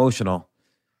 or emotional.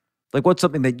 Like, what's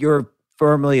something that you're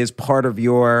firmly as part of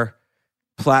your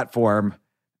platform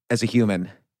as a human?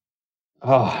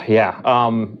 Oh, yeah.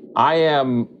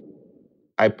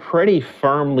 I pretty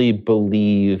firmly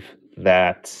believe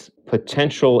that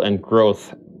potential and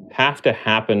growth have to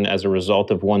happen as a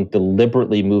result of one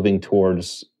deliberately moving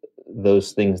towards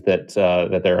those things that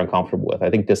they're uncomfortable with. I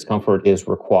think discomfort is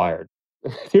required.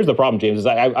 Here's the problem, James. Is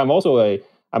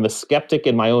I'm a skeptic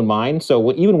in my own mind.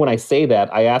 So even when I say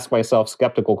that, I ask myself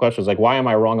skeptical questions like, "Why am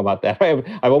I wrong about that?"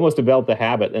 I've almost developed a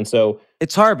habit, and so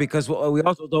It's hard because we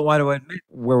also don't want to admit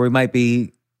where we might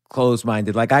be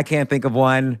closed-minded. Like, I can't think of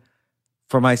one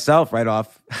for myself right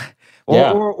off. or,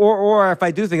 yeah. or if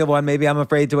I do think of one, maybe I'm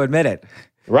afraid to admit it.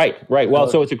 Right, right. Well,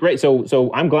 So so it's a great.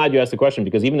 So I'm glad you asked the question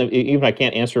because even if I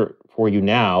can't answer it for you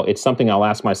now, it's something I'll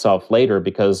ask myself later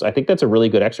because I think that's a really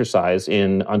good exercise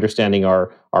in understanding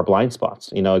our blind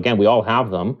spots. Again, we all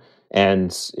have them,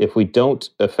 and if we don't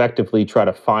effectively try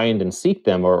to find and seek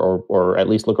them, or at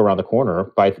least look around the corner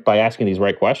by asking these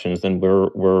right questions, then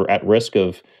we're at risk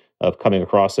of coming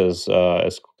across as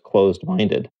closed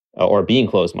minded or being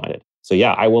closed minded. So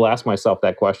yeah, I will ask myself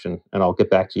that question, and I'll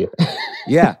get back to you.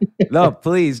 yeah, no,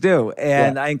 please do. Yeah.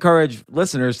 And I encourage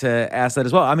listeners to ask that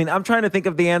as well. I mean, I'm trying to think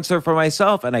of the answer for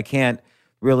myself, and I can't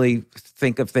really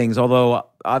think of things, although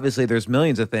obviously there's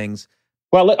millions of things.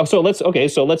 Well, so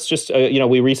let's just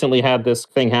we recently had this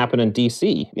thing happen in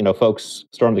D.C. Folks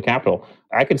stormed the Capitol.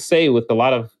 I could say with a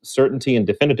lot of certainty and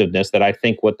definitiveness that I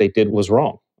think what they did was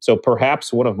wrong. So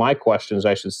perhaps one of my questions,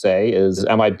 I should say, is: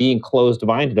 Am I being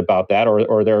closed-minded about that, or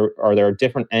are there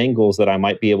different angles that I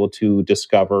might be able to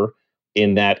discover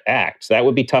in that act? So that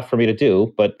would be tough for me to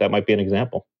do, but that might be an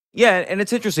example. Yeah, and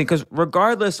it's interesting because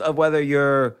regardless of whether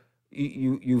you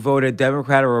voted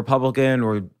Democrat or Republican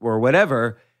or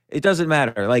whatever, it doesn't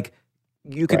matter. Like,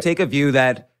 you could Right. take a view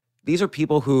that these are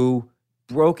people who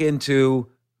broke into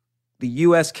the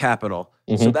U.S. Capitol.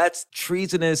 So Hmm. that's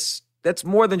treasonous. That's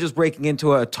more than just breaking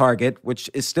into a Target, which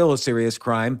is still a serious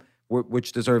crime,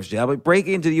 which deserves jail. But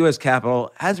breaking into the U.S.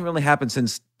 Capitol hasn't really happened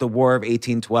since the War of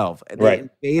 1812. They Right.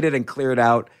 invaded and cleared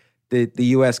out the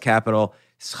U.S. Capitol.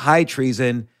 It's high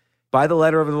treason. By the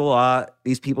letter of the law,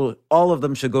 these people, all of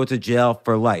them should go to jail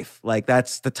for life. Like,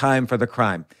 that's the time for the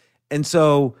crime. And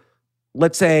so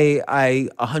let's say I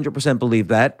 100% believe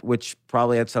that, which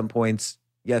probably at some points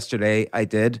yesterday I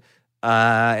did,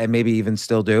 and maybe even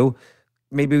still do.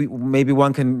 Maybe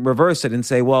one can reverse it and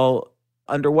say, well,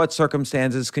 under what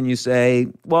circumstances can you say,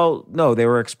 well, no, they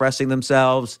were expressing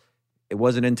themselves. It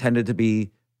wasn't intended to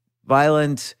be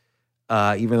violent,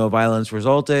 even though violence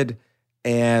resulted,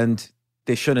 and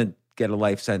they shouldn't get a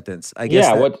life sentence. I guess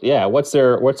Yeah, that. what's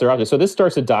their object? So this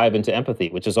starts to dive into empathy,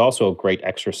 which is also a great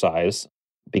exercise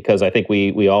because I think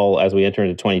we all, as we enter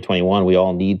into 2021, we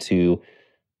all need to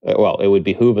well, it would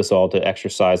behoove us all to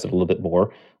exercise it a little bit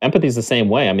more. Empathy is the same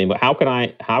way. I mean, but how can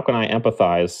I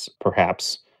empathize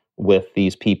perhaps with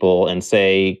these people and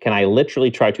say, can I literally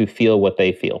try to feel what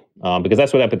they feel? Because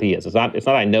that's what empathy is. It's not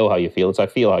I know how you feel. It's I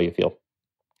feel how you feel.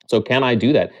 So can I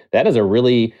do that? That is a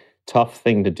really tough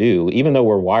thing to do. Even though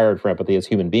we're wired for empathy as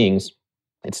human beings,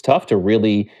 it's tough to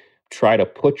really try to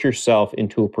put yourself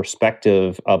into a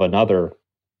perspective of another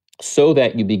so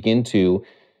that you begin to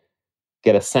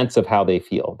get a sense of how they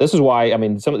feel. This is why, I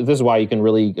mean, this is why you can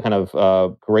really kind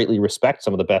of greatly respect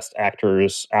some of the best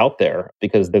actors out there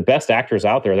because the best actors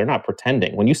out there, they're not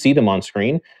pretending. When you see them on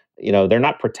screen, they're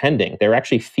not pretending. They're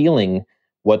actually feeling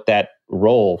what that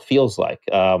role feels like,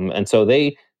 and so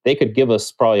they could give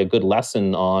us probably a good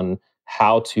lesson on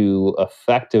how to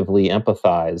effectively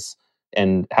empathize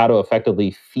and how to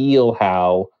effectively feel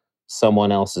how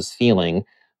someone else is feeling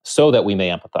so that we may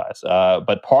empathize.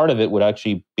 But part of it would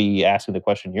actually be asking the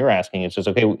question you're asking. It's just,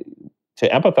 okay, to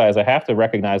empathize, I have to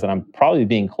recognize that I'm probably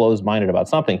being closed minded about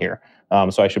something here.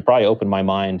 So I should probably open my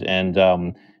mind and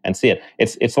see it.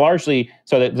 It's largely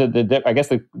so that I guess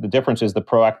the difference is the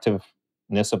proactiveness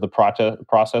of the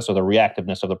process or the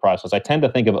reactiveness of the process. I tend to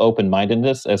think of open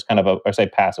mindedness as kind of I say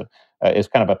passive, is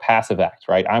kind of a passive act,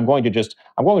 right? I'm going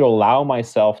to allow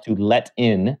myself to let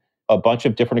in a bunch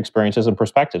of different experiences and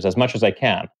perspectives as much as I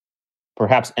can.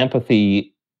 Perhaps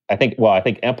empathy, I think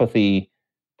empathy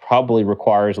probably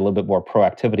requires a little bit more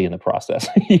proactivity in the process.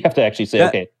 You have to actually say, That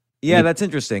okay, let yeah, me, that's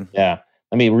interesting. yeah,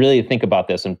 let me really think about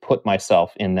this and put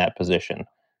myself in that position.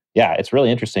 Yeah, it's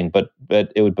really interesting, but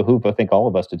it would behoove, I think, all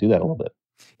of us to do that a little bit.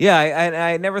 Yeah,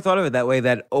 I never thought of it that way.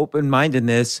 That open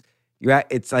mindedness,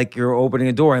 it's like you're opening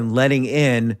a door and letting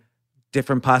in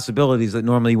different possibilities that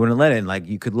normally you wouldn't let in. Like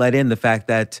you could let in the fact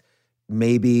that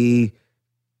maybe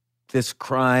this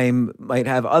crime might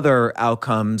have other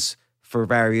outcomes for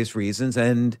various reasons,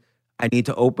 and I need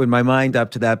to open my mind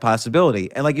up to that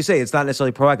possibility. And like you say, it's not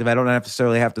necessarily proactive. I don't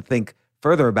necessarily have to think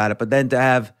further about it, but then to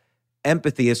have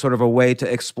empathy is sort of a way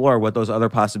to explore what those other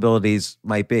possibilities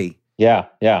might be. Yeah,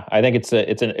 yeah. I think it's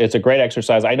a great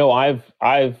exercise. I know I've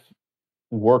tried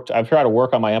to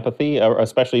work on my empathy,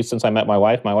 especially since I met my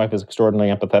wife. My wife is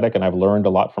extraordinarily empathetic, and I've learned a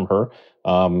lot from her.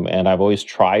 And I've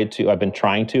been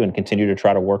trying to and continue to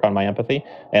try to work on my empathy.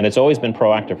 And it's always been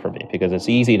proactive for me because it's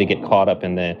easy to get caught up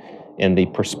in the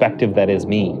perspective that is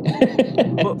me.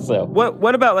 Well, So,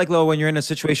 what about like Lo, when you're in a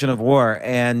situation of war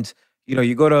and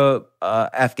you go to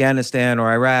Afghanistan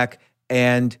or Iraq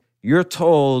and you're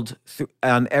told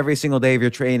on every single day of your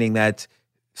training that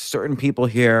certain people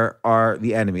here are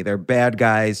the enemy. They're bad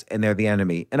guys and they're the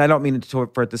enemy. And I don't mean for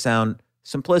it to sound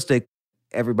simplistic.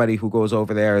 Everybody who goes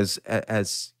over there is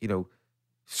as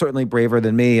certainly braver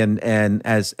than me and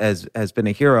has been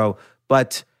a hero.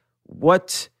 But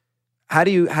what how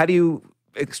do you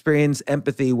experience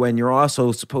empathy when you're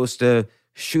also supposed to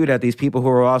shoot at these people who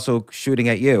are also shooting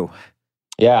at you?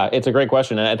 yeah, it's a great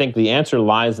question, and I think the answer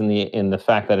lies in the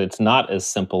fact that it's not as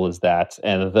simple as that.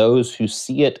 And those who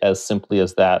see it as simply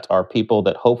as that are people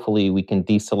that hopefully we can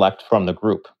deselect from the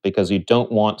group, because you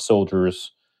don't want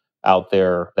soldiers out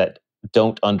there that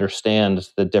don't understand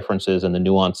the differences and the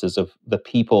nuances of the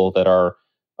people that are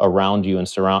around you and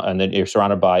that you're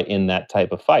surrounded by in that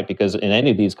type of fight. Because in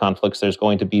any of these conflicts, there's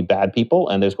going to be bad people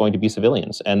and there's going to be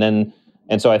civilians, and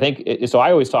so I think so. I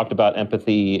always talked about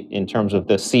empathy in terms of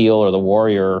the SEAL or the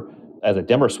warrior as a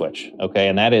dimmer switch. Okay,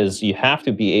 and that is you have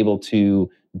to be able to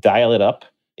dial it up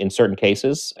in certain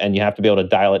cases, and you have to be able to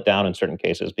dial it down in certain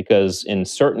cases, because in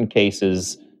certain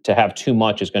cases, to have too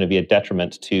much is going to be a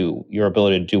detriment to your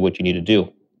ability to do what you need to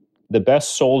do. The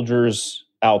best soldiers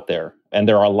out there, and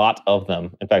there are a lot of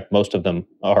them. In fact, most of them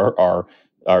are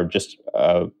just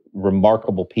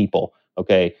remarkable people.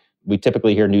 Okay, we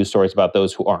typically hear news stories about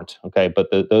those who aren't. Okay, but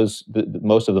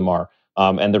most of them are.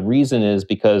 And the reason is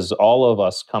because all of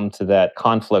us come to that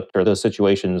conflict or those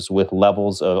situations with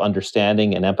levels of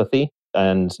understanding and empathy,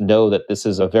 and know that this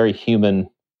is a very human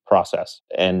process,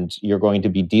 and you're going to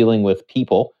be dealing with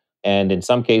people, and in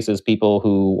some cases people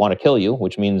who want to kill you,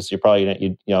 which means you're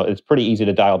probably it's pretty easy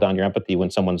to dial down your empathy when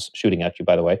someone's shooting at you,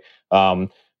 by the way.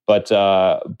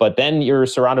 But then you're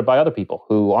surrounded by other people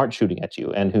who aren't shooting at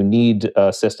you and who need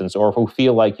assistance, or who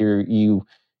feel like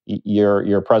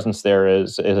your presence there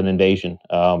is an invasion.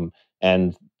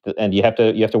 And you have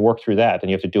to work through that, and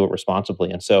you have to do it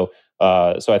responsibly. And so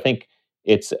I think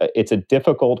it's a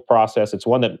difficult process. It's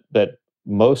one that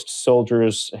most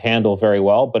soldiers handle very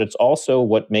well, but it's also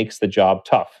what makes the job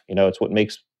tough. It's what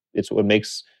makes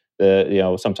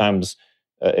sometimes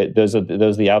those are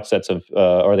the outsets of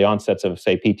or the onsets of,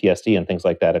 say, PTSD and things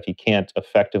like that. If you can't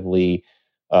effectively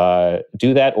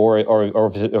do that,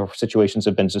 or situations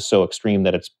have been just so extreme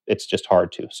that it's just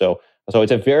hard to. So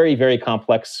it's a very, very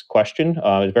complex question,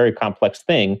 a very complex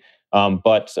thing.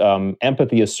 But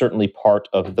empathy is certainly part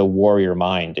of the warrior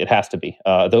mind. It has to be.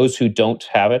 Those who don't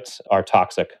have it are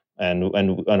toxic, and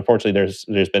unfortunately,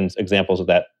 there's been examples of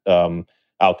that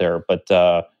out there. But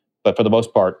for the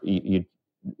most part,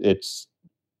 it's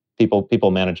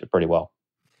people manage it pretty well.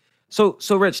 So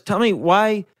Rich, tell me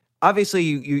why.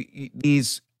 Obviously,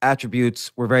 these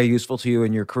attributes were very useful to you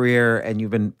in your career, and you've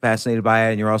been fascinated by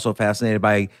it, and you're also fascinated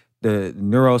by the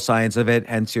neuroscience of it.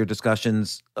 Hence your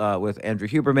discussions with Andrew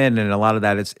Huberman, and a lot of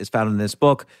that is found in this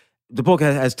book. The book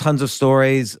has tons of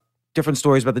stories, different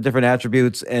stories about the different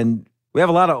attributes, and we have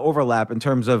a lot of overlap in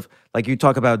terms of, like, you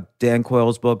talk about Dan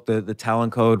Coyle's book, the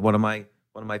Talent Code, one of my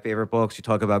favorite books. You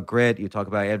talk about grit. You talk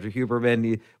about Andrew Huberman.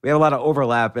 We have a lot of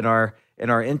overlap in our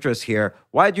interests here.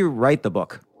 Why did you write the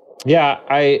book? Yeah,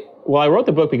 I wrote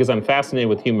the book because I'm fascinated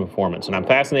with human performance, and I'm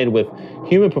fascinated with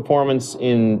human performance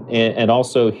and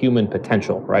also human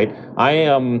potential. Right?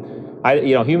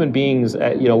 Human beings.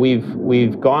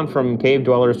 We've gone from cave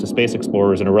dwellers to space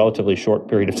explorers in a relatively short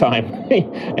period of time,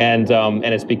 and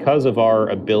it's because of our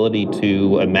ability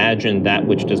to imagine that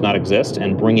which does not exist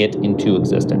and bring it into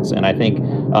existence. And I think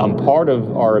part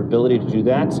of our ability to do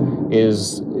that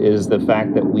is the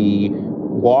fact that we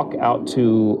walk out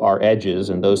to our edges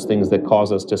and those things that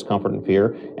cause us discomfort and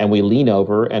fear, and we lean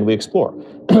over and we explore.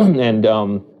 And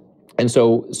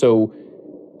so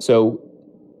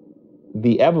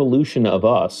the evolution of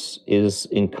us is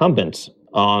incumbent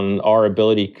on our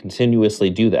ability to continuously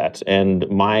do that. And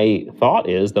my thought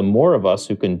is the more of us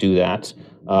who can do that,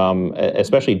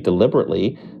 especially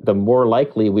deliberately, the more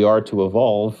likely we are to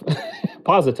evolve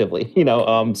positively.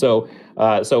 So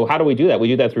how do we do that? We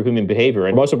do that through human behavior,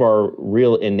 and most of our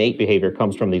real innate behavior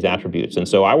comes from these attributes. And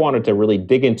so I wanted to really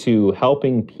dig into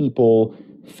helping people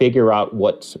figure out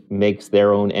what makes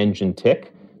their own engine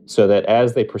tick, so that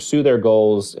as they pursue their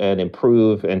goals and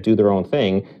improve and do their own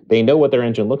thing, they know what their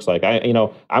engine looks like.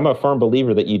 I'm a firm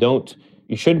believer that you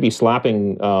shouldn't be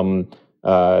slapping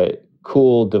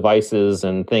cool devices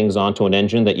and things onto an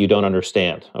engine that you don't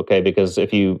understand. Okay, because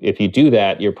if you do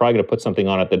that, you're probably going to put something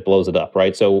on it that blows it up,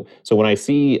 right? So when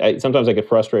sometimes I get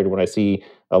frustrated when I see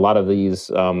a lot of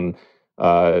these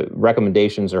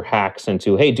recommendations or hacks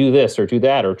into, hey, do this or do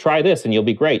that or try this and you'll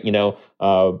be great,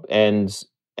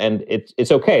 and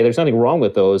it's okay. There's nothing wrong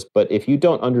with those. But if you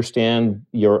don't understand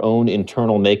your own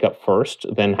internal makeup first,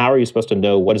 then how are you supposed to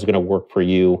know what is going to work for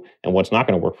you and what's not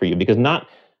going to work for you? Because not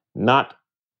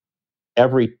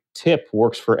every tip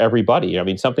works for everybody. I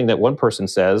mean, something that one person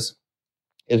says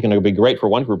is going to be great for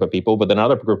one group of people, but then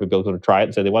another group of people are going to try it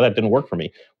and say, well, that didn't work for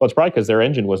me. Well, it's probably because their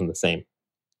engine wasn't the same.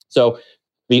 So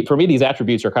for me, these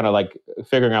attributes are kind of like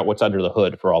figuring out what's under the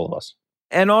hood for all of us.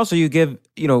 And also you give,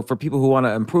 for people who want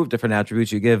to improve different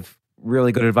attributes, you give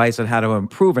really good advice on how to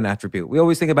improve an attribute. We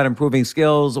always think about improving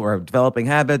skills or developing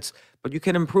habits, but you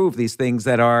can improve these things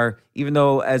that are, even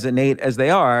though as innate as they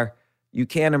are, you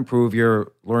can improve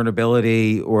your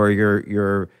learnability or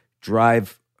your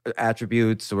drive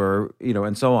attributes or,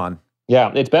 and so on.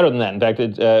 Yeah, it's better than that. In fact,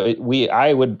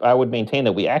 I would maintain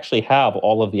that we actually have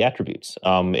all of the attributes.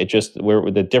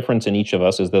 The difference in each of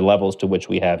us is the levels to which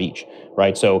we have each,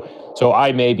 right? So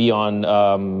I may be on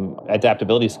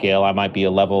adaptability scale. I might be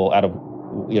a level out of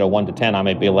 1 to 10. I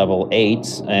might be a level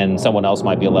 8, and someone else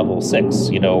might be a level 6,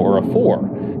 or a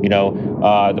 4.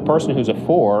 The person who's a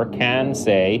 4 can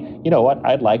say, you know what,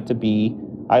 I'd like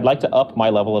to up my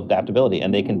level of adaptability,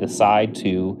 and they can decide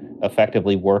to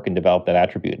effectively work and develop that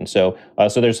attribute. And so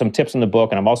there's some tips in the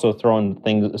book, and I'm also throwing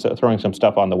some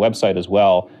stuff on the website as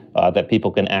well that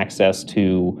people can access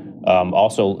to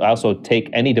also take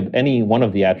any one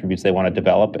of the attributes they want to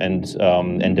develop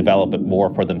and develop it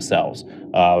more for themselves.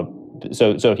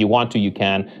 So if you want to, you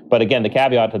can. But again, the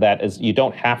caveat to that is you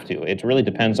don't have to. It really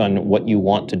depends on what you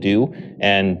want to do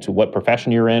and what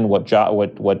profession you're in, what job,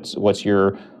 what's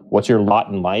your lot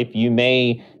in life. You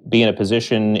may be in a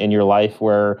position in your life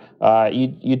where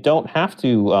you don't have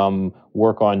to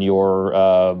work on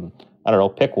your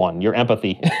pick one, your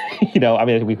empathy. Maybe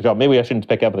I shouldn't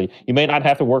pick empathy. You may not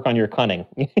have to work on your cunning,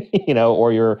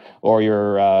 or your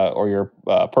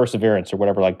perseverance or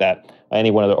whatever like that.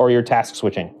 Or your task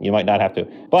switching. You might not have to.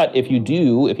 But if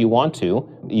you want to,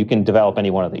 you can develop any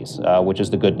one of these, which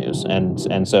is the good news.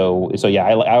 And so yeah,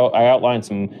 I outlined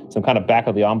some kind of back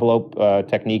of the envelope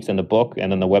techniques in the book, and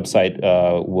then the website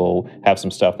will have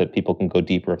some stuff that people can go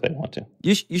deeper if they want to.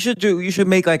 You should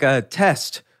make like a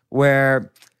test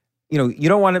where, you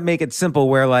don't want to make it simple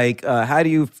where like,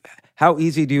 how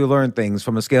easy do you learn things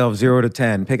from a scale of 0 to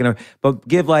 10, but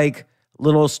give like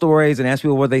little stories and ask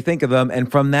people what they think of them. And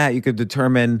from that, you could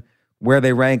determine where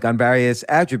they rank on various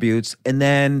attributes. And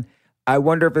then I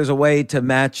wonder if there's a way to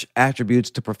match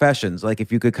attributes to professions. Like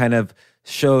if you could kind of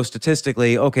show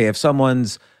statistically, okay, if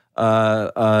someone's, in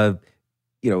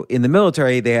the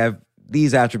military, they have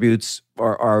these attributes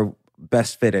are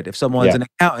best fitted. If someone's an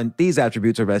accountant, these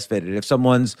attributes are best fitted. If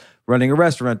someone's running a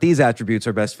restaurant, these attributes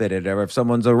are best fitted. Or if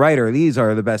someone's a writer, these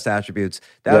are the best attributes.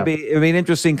 That would be, an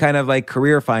interesting kind of like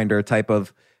career finder type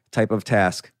of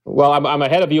task. Well, I'm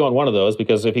ahead of you on one of those,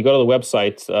 because if you go to the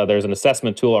website, there's an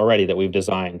assessment tool already that we've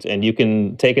designed, and you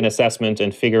can take an assessment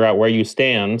and figure out where you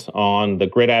stand on the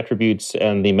grit attributes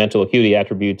and the mental acuity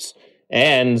attributes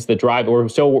and the drive. We're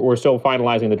still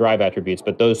finalizing the drive attributes,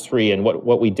 but those three. And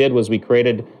what we did was we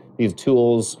created these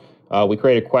tools. We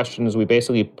created questions. We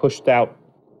basically pushed out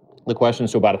the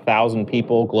questions to about 1,000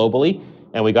 people globally,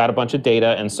 and we got a bunch of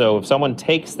data. And so if someone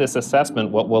takes this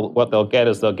assessment, what they'll get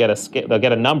is they'll get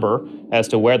a number as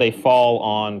to where they fall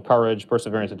on courage,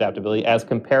 perseverance, adaptability as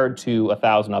compared to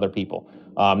 1,000 other people.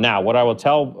 Now, what I will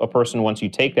tell a person once you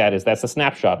take that is that's a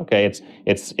snapshot. Okay,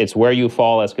 it's where you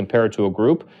fall as compared to a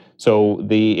group. So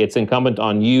it's incumbent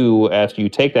on you, after you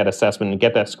take that assessment and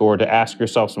get that score, to ask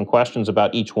yourself some questions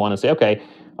about each one and say, okay,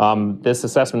 this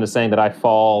assessment is saying that I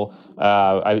fall,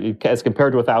 as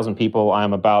compared to 1,000 people,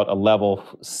 I'm about a level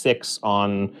 6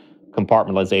 on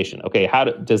compartmentalization. Okay,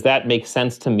 does that make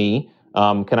sense to me?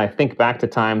 Can I think back to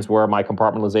times where my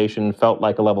compartmentalization felt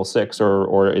like a level 6,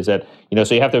 or is it,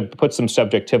 so you have to put some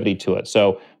subjectivity to it.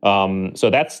 So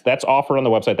that's offered on the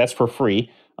website. That's for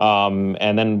free.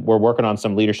 And then we're working on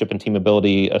some leadership and team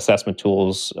ability assessment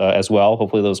tools as well.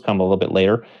 Hopefully those come a little bit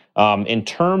later. In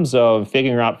terms of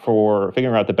figuring out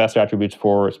the best attributes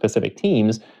for specific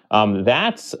teams,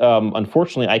 that's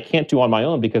unfortunately I can't do on my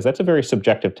own because that's a very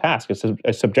subjective task. It's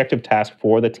a subjective task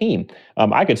for the team.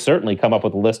 I could certainly come up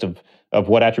with a list of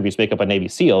what attributes make up a Navy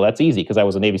SEAL. That's easy because I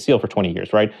was a Navy SEAL for 20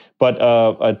 years, right? But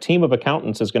a team of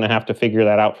accountants is going to have to figure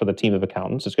that out for the team of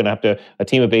accountants. It's going to have to a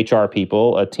team of HR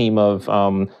people, a team of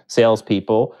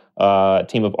salespeople, a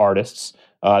team of artists.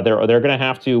 They're going to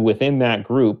have to within that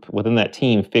group, within that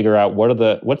team, figure out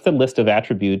what's the list of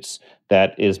attributes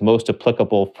that is most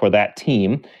applicable for that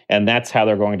team, and that's how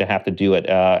they're going to have to do it.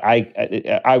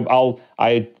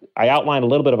 I outline a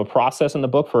little bit of a process in the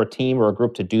book for a team or a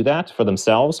group to do that for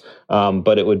themselves,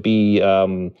 but it would be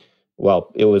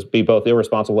it would be both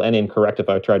irresponsible and incorrect if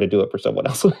I tried to do it for someone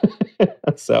else.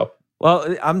 So.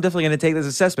 Well, I'm definitely going to take this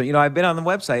assessment. I've been on the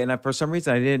website, and for some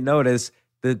reason I didn't notice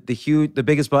the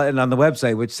biggest button on the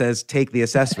website, which says "Take the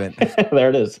assessment." There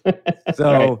it is.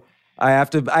 So right. I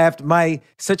have to. My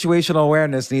situational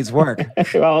awareness needs work.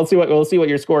 Well, we'll see what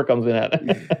your score comes in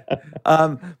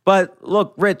at. But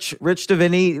look, Rich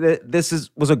Diviney, this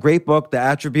was a great book. The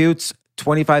Attributes: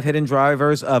 25 Hidden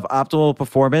Drivers of Optimal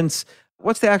Performance.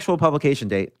 What's the actual publication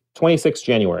date? 26th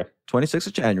January. 26th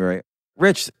of January.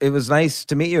 Rich, it was nice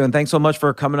to meet you, and thanks so much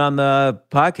for coming on the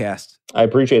podcast. I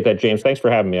appreciate that, James. Thanks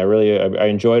for having me. I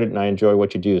enjoyed it, and I enjoy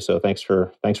what you do. So thanks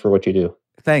for what you do.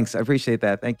 Thanks. I appreciate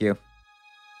that. Thank you.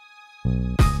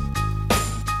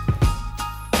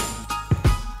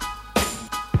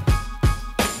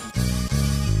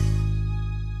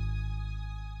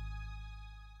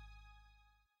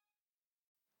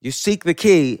 You seek the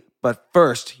key, but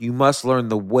first you must learn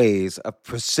the ways of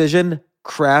precision,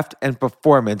 craft, and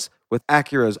performance with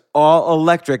Acura's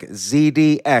all-electric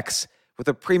ZDX. With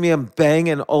a premium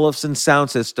Bang & Olufsen sound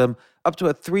system, up to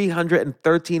a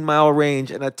 313-mile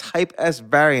range, and a Type S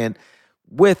variant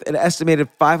with an estimated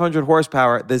 500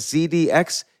 horsepower, the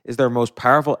ZDX is their most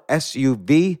powerful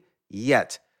SUV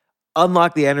yet.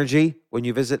 Unlock the energy when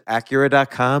you visit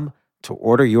Acura.com to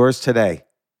order yours today.